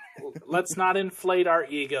 Let's not inflate our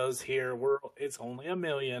egos here. It's only 1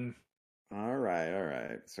 million. All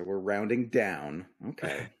right. So we're rounding down.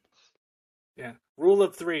 Okay. Yeah. Rule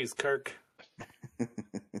of threes, Kirk.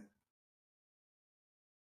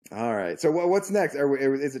 All right. So what's next?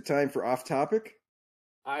 Is it time for off topic?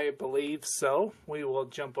 I believe so. We will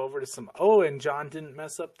jump over to some. Oh, and John didn't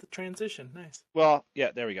mess up the transition. Nice. Well,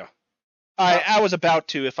 yeah, there we go. I was about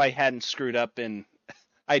to if I hadn't screwed up, and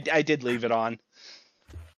I did leave it on.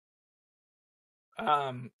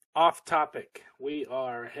 Off topic. We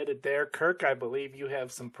are headed there. Kirk, I believe you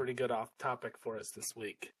have some pretty good off topic for us this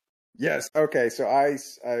week. Yes. Okay. So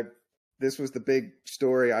this was the big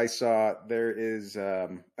story I saw. There is a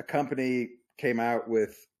company came out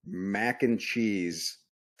with mac and cheese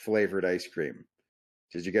flavored ice cream.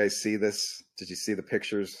 Did you guys see this? Did you see the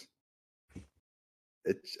pictures?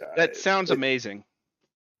 That sounds amazing.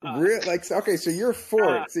 Okay, so you're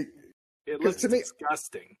for it. See, it looks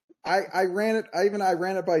disgusting. I ran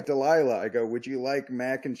it by Delilah. I go, would you like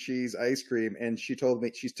mac and cheese ice cream? And she told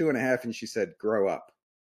me she's 2.5, and she said, grow up.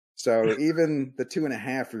 So even the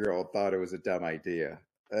 2.5-year-old thought it was a dumb idea.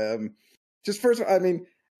 Just first of all, I mean,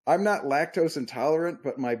 I'm not lactose intolerant,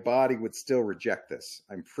 but my body would still reject this.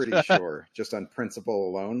 I'm pretty sure, just on principle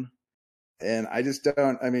alone. And I just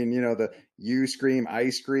don't. I mean, you scream, I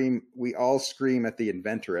scream. We all scream at the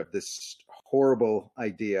inventor of this horrible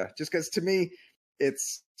idea. Just because, to me,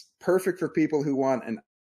 it's perfect for people who want an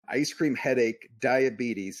ice cream headache,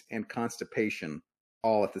 diabetes, and constipation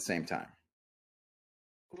all at the same time.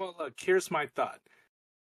 Well, look, here's my thought.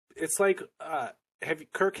 It's like,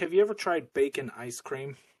 Kirk, have you ever tried bacon ice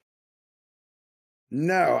cream?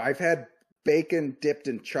 No, I've had bacon dipped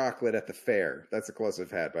in chocolate at the fair. That's the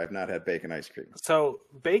closest I've had, but I've not had bacon ice cream. So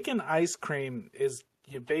bacon ice cream is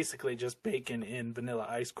basically just bacon in vanilla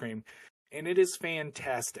ice cream, and it is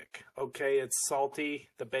fantastic. Okay, it's salty,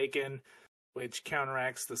 the bacon, which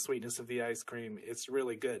counteracts the sweetness of the ice cream. It's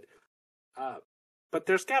really good. But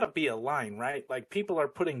there's got to be a line, right? Like, people are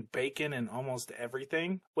putting bacon in almost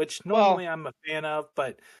everything, which normally I'm a fan of,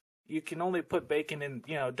 but you can only put bacon in,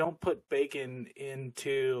 don't put bacon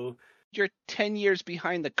into... You're 10 years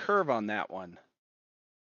behind the curve on that one.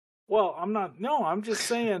 Well, I'm not. No, I'm just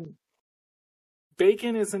saying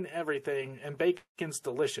bacon isn't everything, and bacon's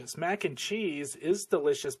delicious. Mac and cheese is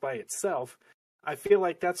delicious by itself. I feel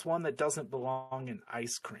like that's one that doesn't belong in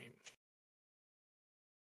ice cream.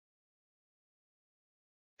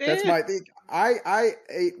 That's Eh. my thing. I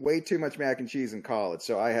ate way too much mac and cheese in college,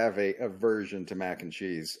 so I have a aversion to mac and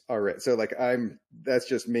cheese. All right, so like that's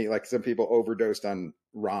just me. Like some people overdosed on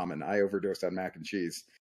ramen, I overdosed on mac and cheese.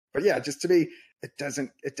 But yeah, just to me, it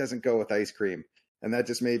doesn't go with ice cream, and that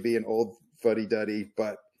just may be an old fuddy duddy.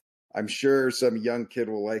 But I'm sure some young kid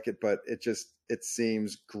will like it. But it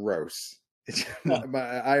seems gross.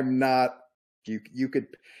 I'm not. You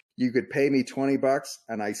could pay me $20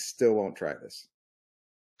 and I still won't try this.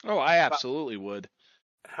 Oh, I absolutely would.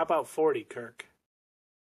 How about 40, Kirk?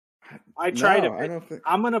 I tried it. No, I don't think.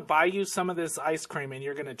 I'm going to buy you some of this ice cream and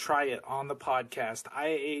you're going to try it on the podcast. I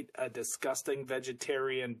ate a disgusting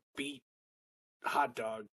vegetarian beet hot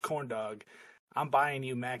dog, corn dog. I'm buying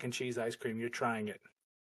you mac and cheese ice cream. You're trying it.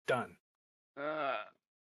 Done.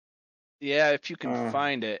 Yeah, if you can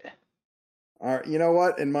find it. You know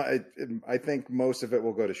what? I think most of it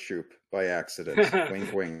will go to Shoop by accident.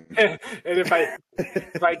 Wink, wink. And if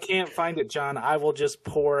I can't find it, John, I will just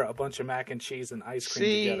pour a bunch of mac and cheese and ice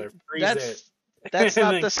cream together. Freeze that's and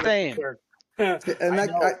not then the same.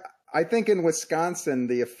 And I think in Wisconsin,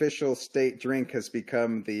 the official state drink has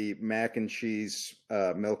become the mac and cheese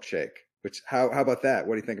milkshake. Which how about that?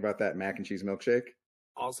 What do you think about that mac and cheese milkshake?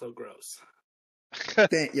 Also gross.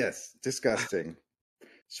 Yes, disgusting.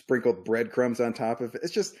 Sprinkled breadcrumbs on top of it.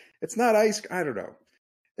 It's not ice. I don't know.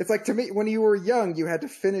 It's like, to me, when you were young, you had to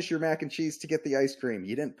finish your mac and cheese to get the ice cream.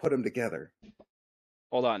 You didn't put them together.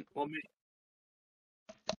 Hold on. Well,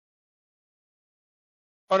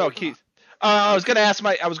 Oh no, Keith. I was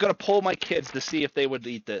gonna poll my kids to see if they would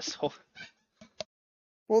eat this.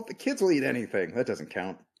 Well, the kids will eat anything. That doesn't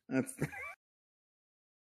count. That's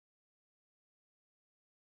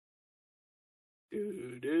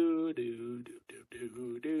do do do do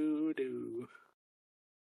do do do.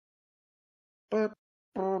 but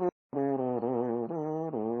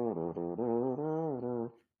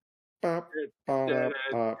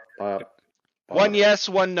One yes,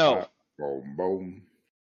 one no. Boom, boom.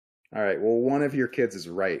 All right. Well, one of your kids is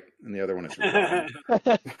right, and the other one is wrong.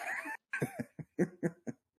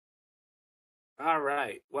 All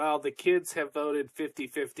right. Well, the kids have voted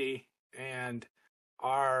 50-50, and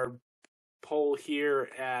our poll here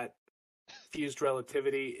at Fuzed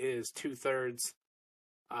Relativity is 2/3.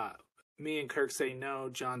 Me and Kirk say no.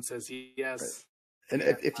 John says yes. And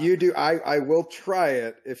if you do, I will try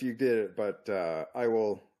it if you did it, but I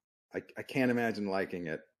will. I can't imagine liking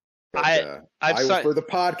it. But, for the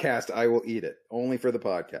podcast, I will eat it only for the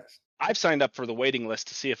podcast. I've signed up for the waiting list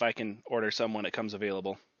to see if I can order some when it comes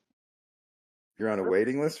available. You're on a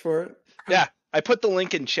waiting list for it? Yeah, I put the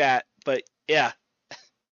link in chat, but yeah.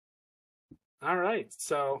 All right,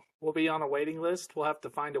 so we'll be on a waiting list. We'll have to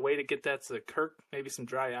find a way to get that to Kirk, maybe some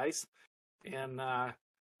dry ice, and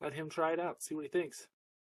let him try it out, see what he thinks.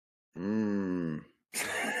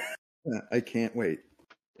 I can't wait.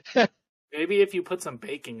 Maybe if you put some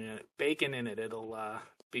bacon in it, it'll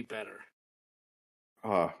be better.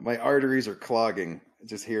 Oh, my arteries are clogging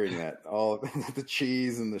just hearing that. All the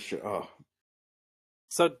cheese and the oh.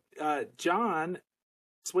 So, John,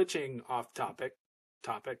 switching off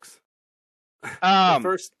topics.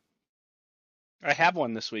 First, I have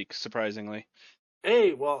one this week, surprisingly.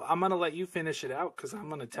 Hey, well, I'm gonna let you finish it out because I'm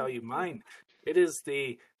gonna tell you mine. It is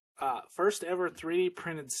the first ever 3D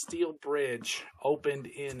printed steel bridge opened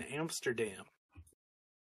in Amsterdam,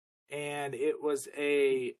 and it was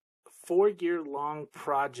a 4-year-long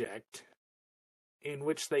project in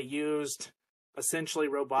which they used essentially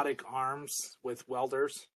robotic arms with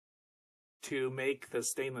welders to make the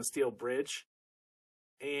stainless steel bridge,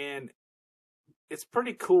 and it's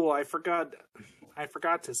pretty cool. I forgot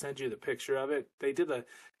to send you the picture of it.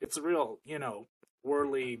 It's a real,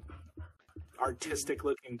 whirly, artistic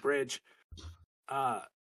looking bridge. But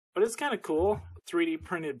it's kind of cool. 3D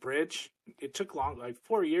printed bridge. It took long, like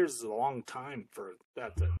 4 years is a long time for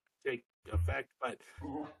that to take effect, but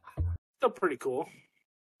still pretty cool.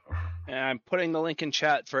 And I'm putting the link in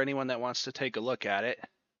chat for anyone that wants to take a look at it.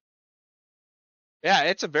 Yeah,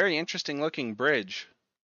 it's a very interesting looking bridge.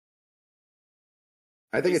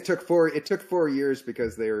 I think it took 4 years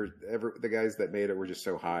because the guys that made it were just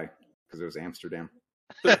so high because it was Amsterdam.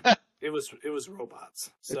 It was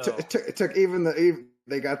robots. So It took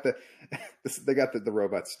they got the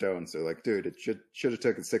robot stone. So like, dude, it should have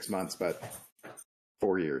taken 6 months, but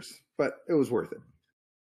 4 years. But it was worth it.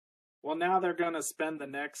 Well, now they're going to spend the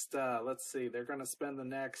next. Let's see. They're going to spend the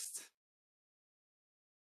next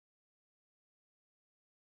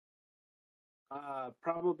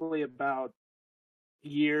Probably about a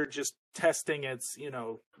year, just testing its,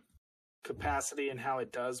 capacity and how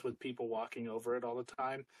it does with people walking over it all the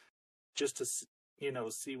time, just to,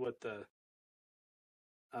 see what the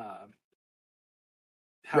uh,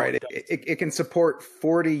 how Right. it does. It can support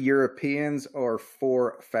 40 Europeans or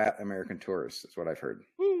 4 fat American tourists, is what I've heard.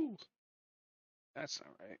 Woo! That's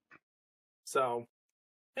not right. So,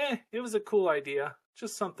 it was a cool idea.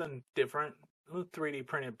 Just something different. A 3D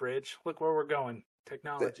printed bridge. Look where we're going.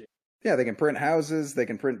 Technology. Yeah, they can print houses, they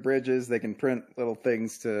can print bridges, they can print little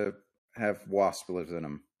things to have wasps live in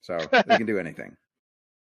them. So they can do anything.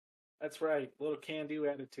 That's right. Little can do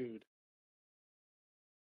attitude.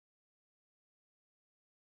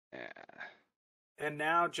 Yeah. And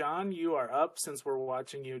now, John, you are up since we're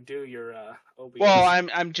watching you do your OBS. Well,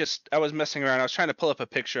 I was messing around. I was trying to pull up a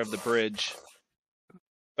picture of the bridge,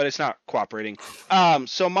 but it's not cooperating.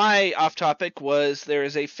 So my off topic was there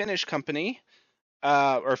is a Finnish company,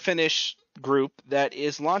 or Finnish group that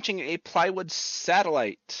is launching a plywood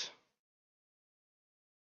satellite.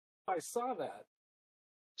 I saw that.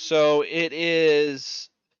 So it is.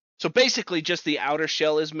 So basically, just the outer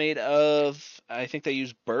shell is made of. I think they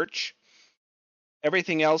use birch.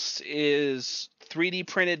 Everything else is 3D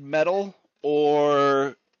printed metal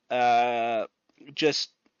or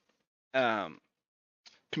just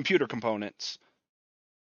computer components.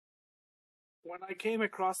 When I came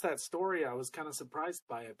across that story, I was kind of surprised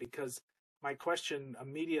by it because my question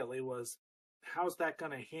immediately was, how's that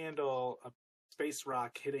going to handle a space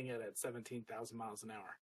rock hitting it at 17,000 miles an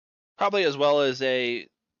hour? Probably as well as a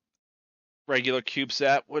regular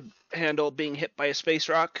CubeSat would handle being hit by a space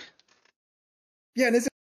rock. Yeah, and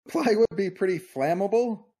isn't plywood be pretty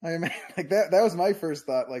flammable? I mean, like that was my first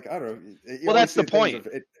thought. Like, I don't know. Well, that's the point. Of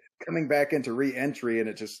it coming back into re-entry and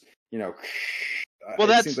it just, well,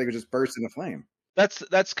 it seems like it just bursts into flame.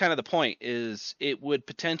 That's kind of the point, is it would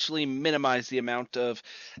potentially minimize the amount of,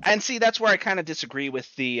 and see, that's where I kind of disagree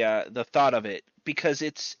with the thought of it, because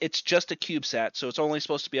it's just a CubeSat, so it's only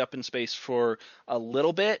supposed to be up in space for a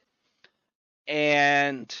little bit,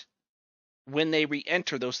 and when they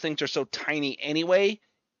re-enter, those things are so tiny anyway.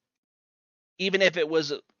 Even if it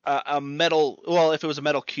was a metal, well, if it was a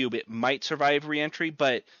metal cube, it might survive re-entry,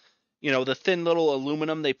 but the thin little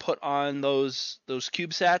aluminum they put on those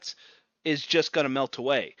CubeSats is just going to melt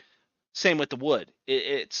away. Same with the wood.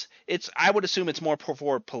 It's I would assume it's more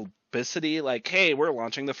for publicity, like, hey, we're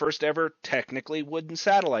launching the first ever technically wooden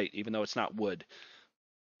satellite, even though it's not wood.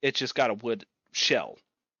 It's just got a wood shell.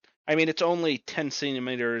 I mean, it's only 10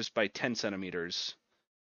 centimeters by 10 centimeters,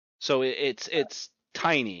 so it's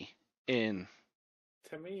tiny. To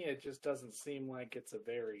me, it just doesn't seem like it's a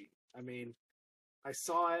very. I mean, I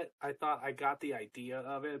saw it. I thought I got the idea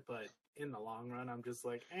of it, but in the long run, I'm just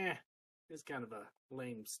like, it's kind of a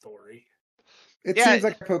lame story. It seems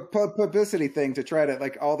like a publicity thing to try to,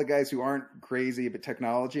 like, all the guys who aren't crazy about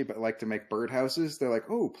technology but like to make birdhouses. They're like,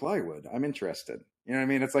 oh, plywood, I'm interested. You know what I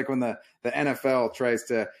mean? It's like when the NFL tries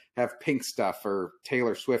to have Pink stuff or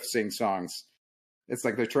Taylor Swift sing songs. It's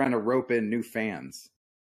like they're trying to rope in new fans.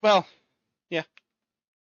 Well, yeah,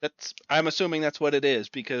 I'm assuming that's what it is,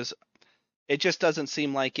 because it just doesn't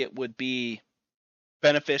seem like it would be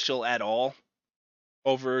beneficial at all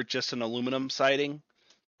over just an aluminum siding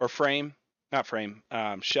or frame, not frame,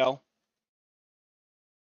 shell.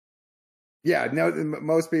 Yeah, no,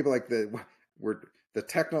 most people like the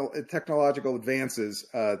technological advances.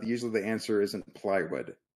 Usually the answer isn't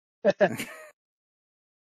plywood. I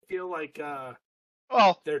feel like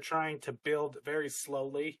well, they're trying to build very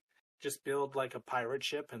slowly, just build like a pirate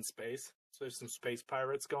ship in space. So there's some space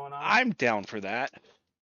pirates going on. I'm down for that.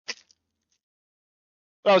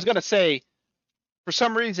 But I was gonna say, for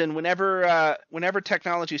some reason, whenever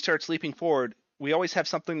technology starts leaping forward, we always have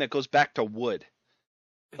something that goes back to wood,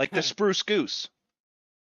 like the spruce goose.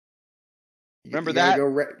 Remember that?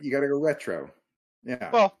 You gotta go retro. Yeah.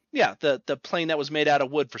 Well, yeah, the plane that was made out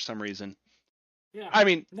of wood for some reason. Yeah. I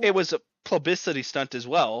mean, it was a publicity stunt as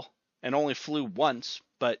well, and only flew once,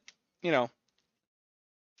 but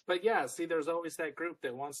But yeah, see, there's always that group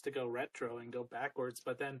that wants to go retro and go backwards,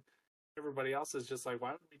 but then everybody else is just like,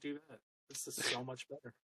 why would we do that? This is so much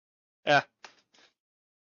better. Yeah.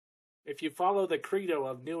 If you follow the credo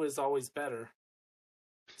of new is always better,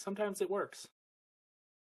 sometimes it works.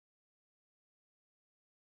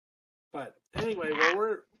 But anyway,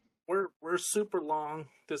 well, we're super long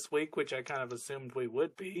this week, which I kind of assumed we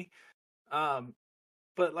would be.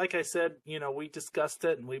 But like I said, we discussed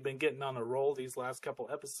it, and we've been getting on a roll these last couple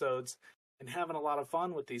episodes and having a lot of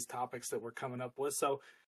fun with these topics that we're coming up with. So,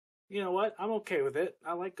 you know what? I'm okay with it.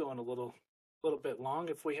 I like going a little bit long.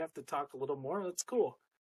 If we have to talk a little more, that's cool.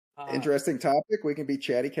 Interesting topic. We can be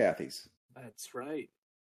chatty Cathy's. That's right.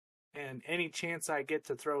 And any chance I get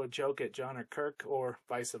to throw a joke at John or Kirk, or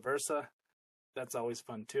vice versa, that's always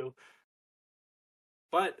fun too.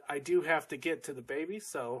 But I do have to get to the baby,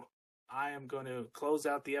 so I am going to close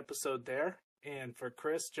out the episode there. And for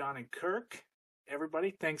Chris, John, and Kirk,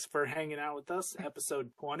 everybody, thanks for hanging out with us.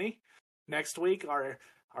 Episode 20. Next week, our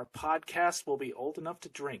podcast will be old enough to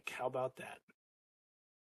drink. How about that?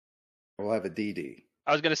 We'll have a DD.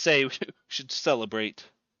 I was gonna say we should celebrate.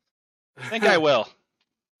 I think I will.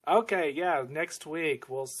 Okay, yeah, next week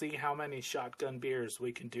we'll see how many shotgun beers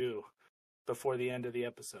we can do before the end of the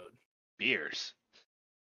episode. Beers.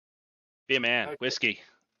 Be a man. Okay. Whiskey.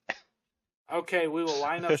 Okay, we will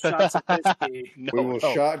line up shots of whiskey. No, we will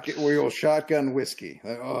no. we will shotgun whiskey.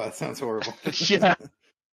 Oh, that sounds horrible. Yeah.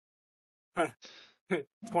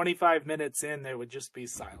 25 minutes in, there would just be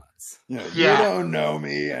silence. Yeah, Yeah. You don't know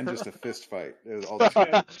me, and just a fist fight. It was all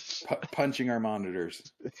just punching our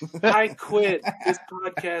monitors. I quit. This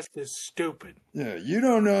podcast is stupid. Yeah, you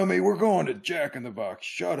don't know me. We're going to Jack in the Box.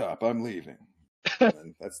 Shut up. I'm leaving.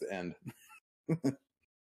 And that's the end.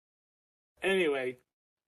 Anyway,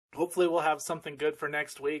 hopefully we'll have something good for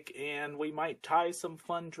next week, and we might tie some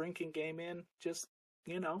fun drinking game in, just,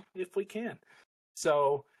 if we can.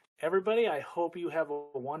 So, everybody, I hope you have a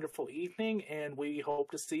wonderful evening, and we hope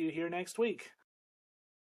to see you here next week.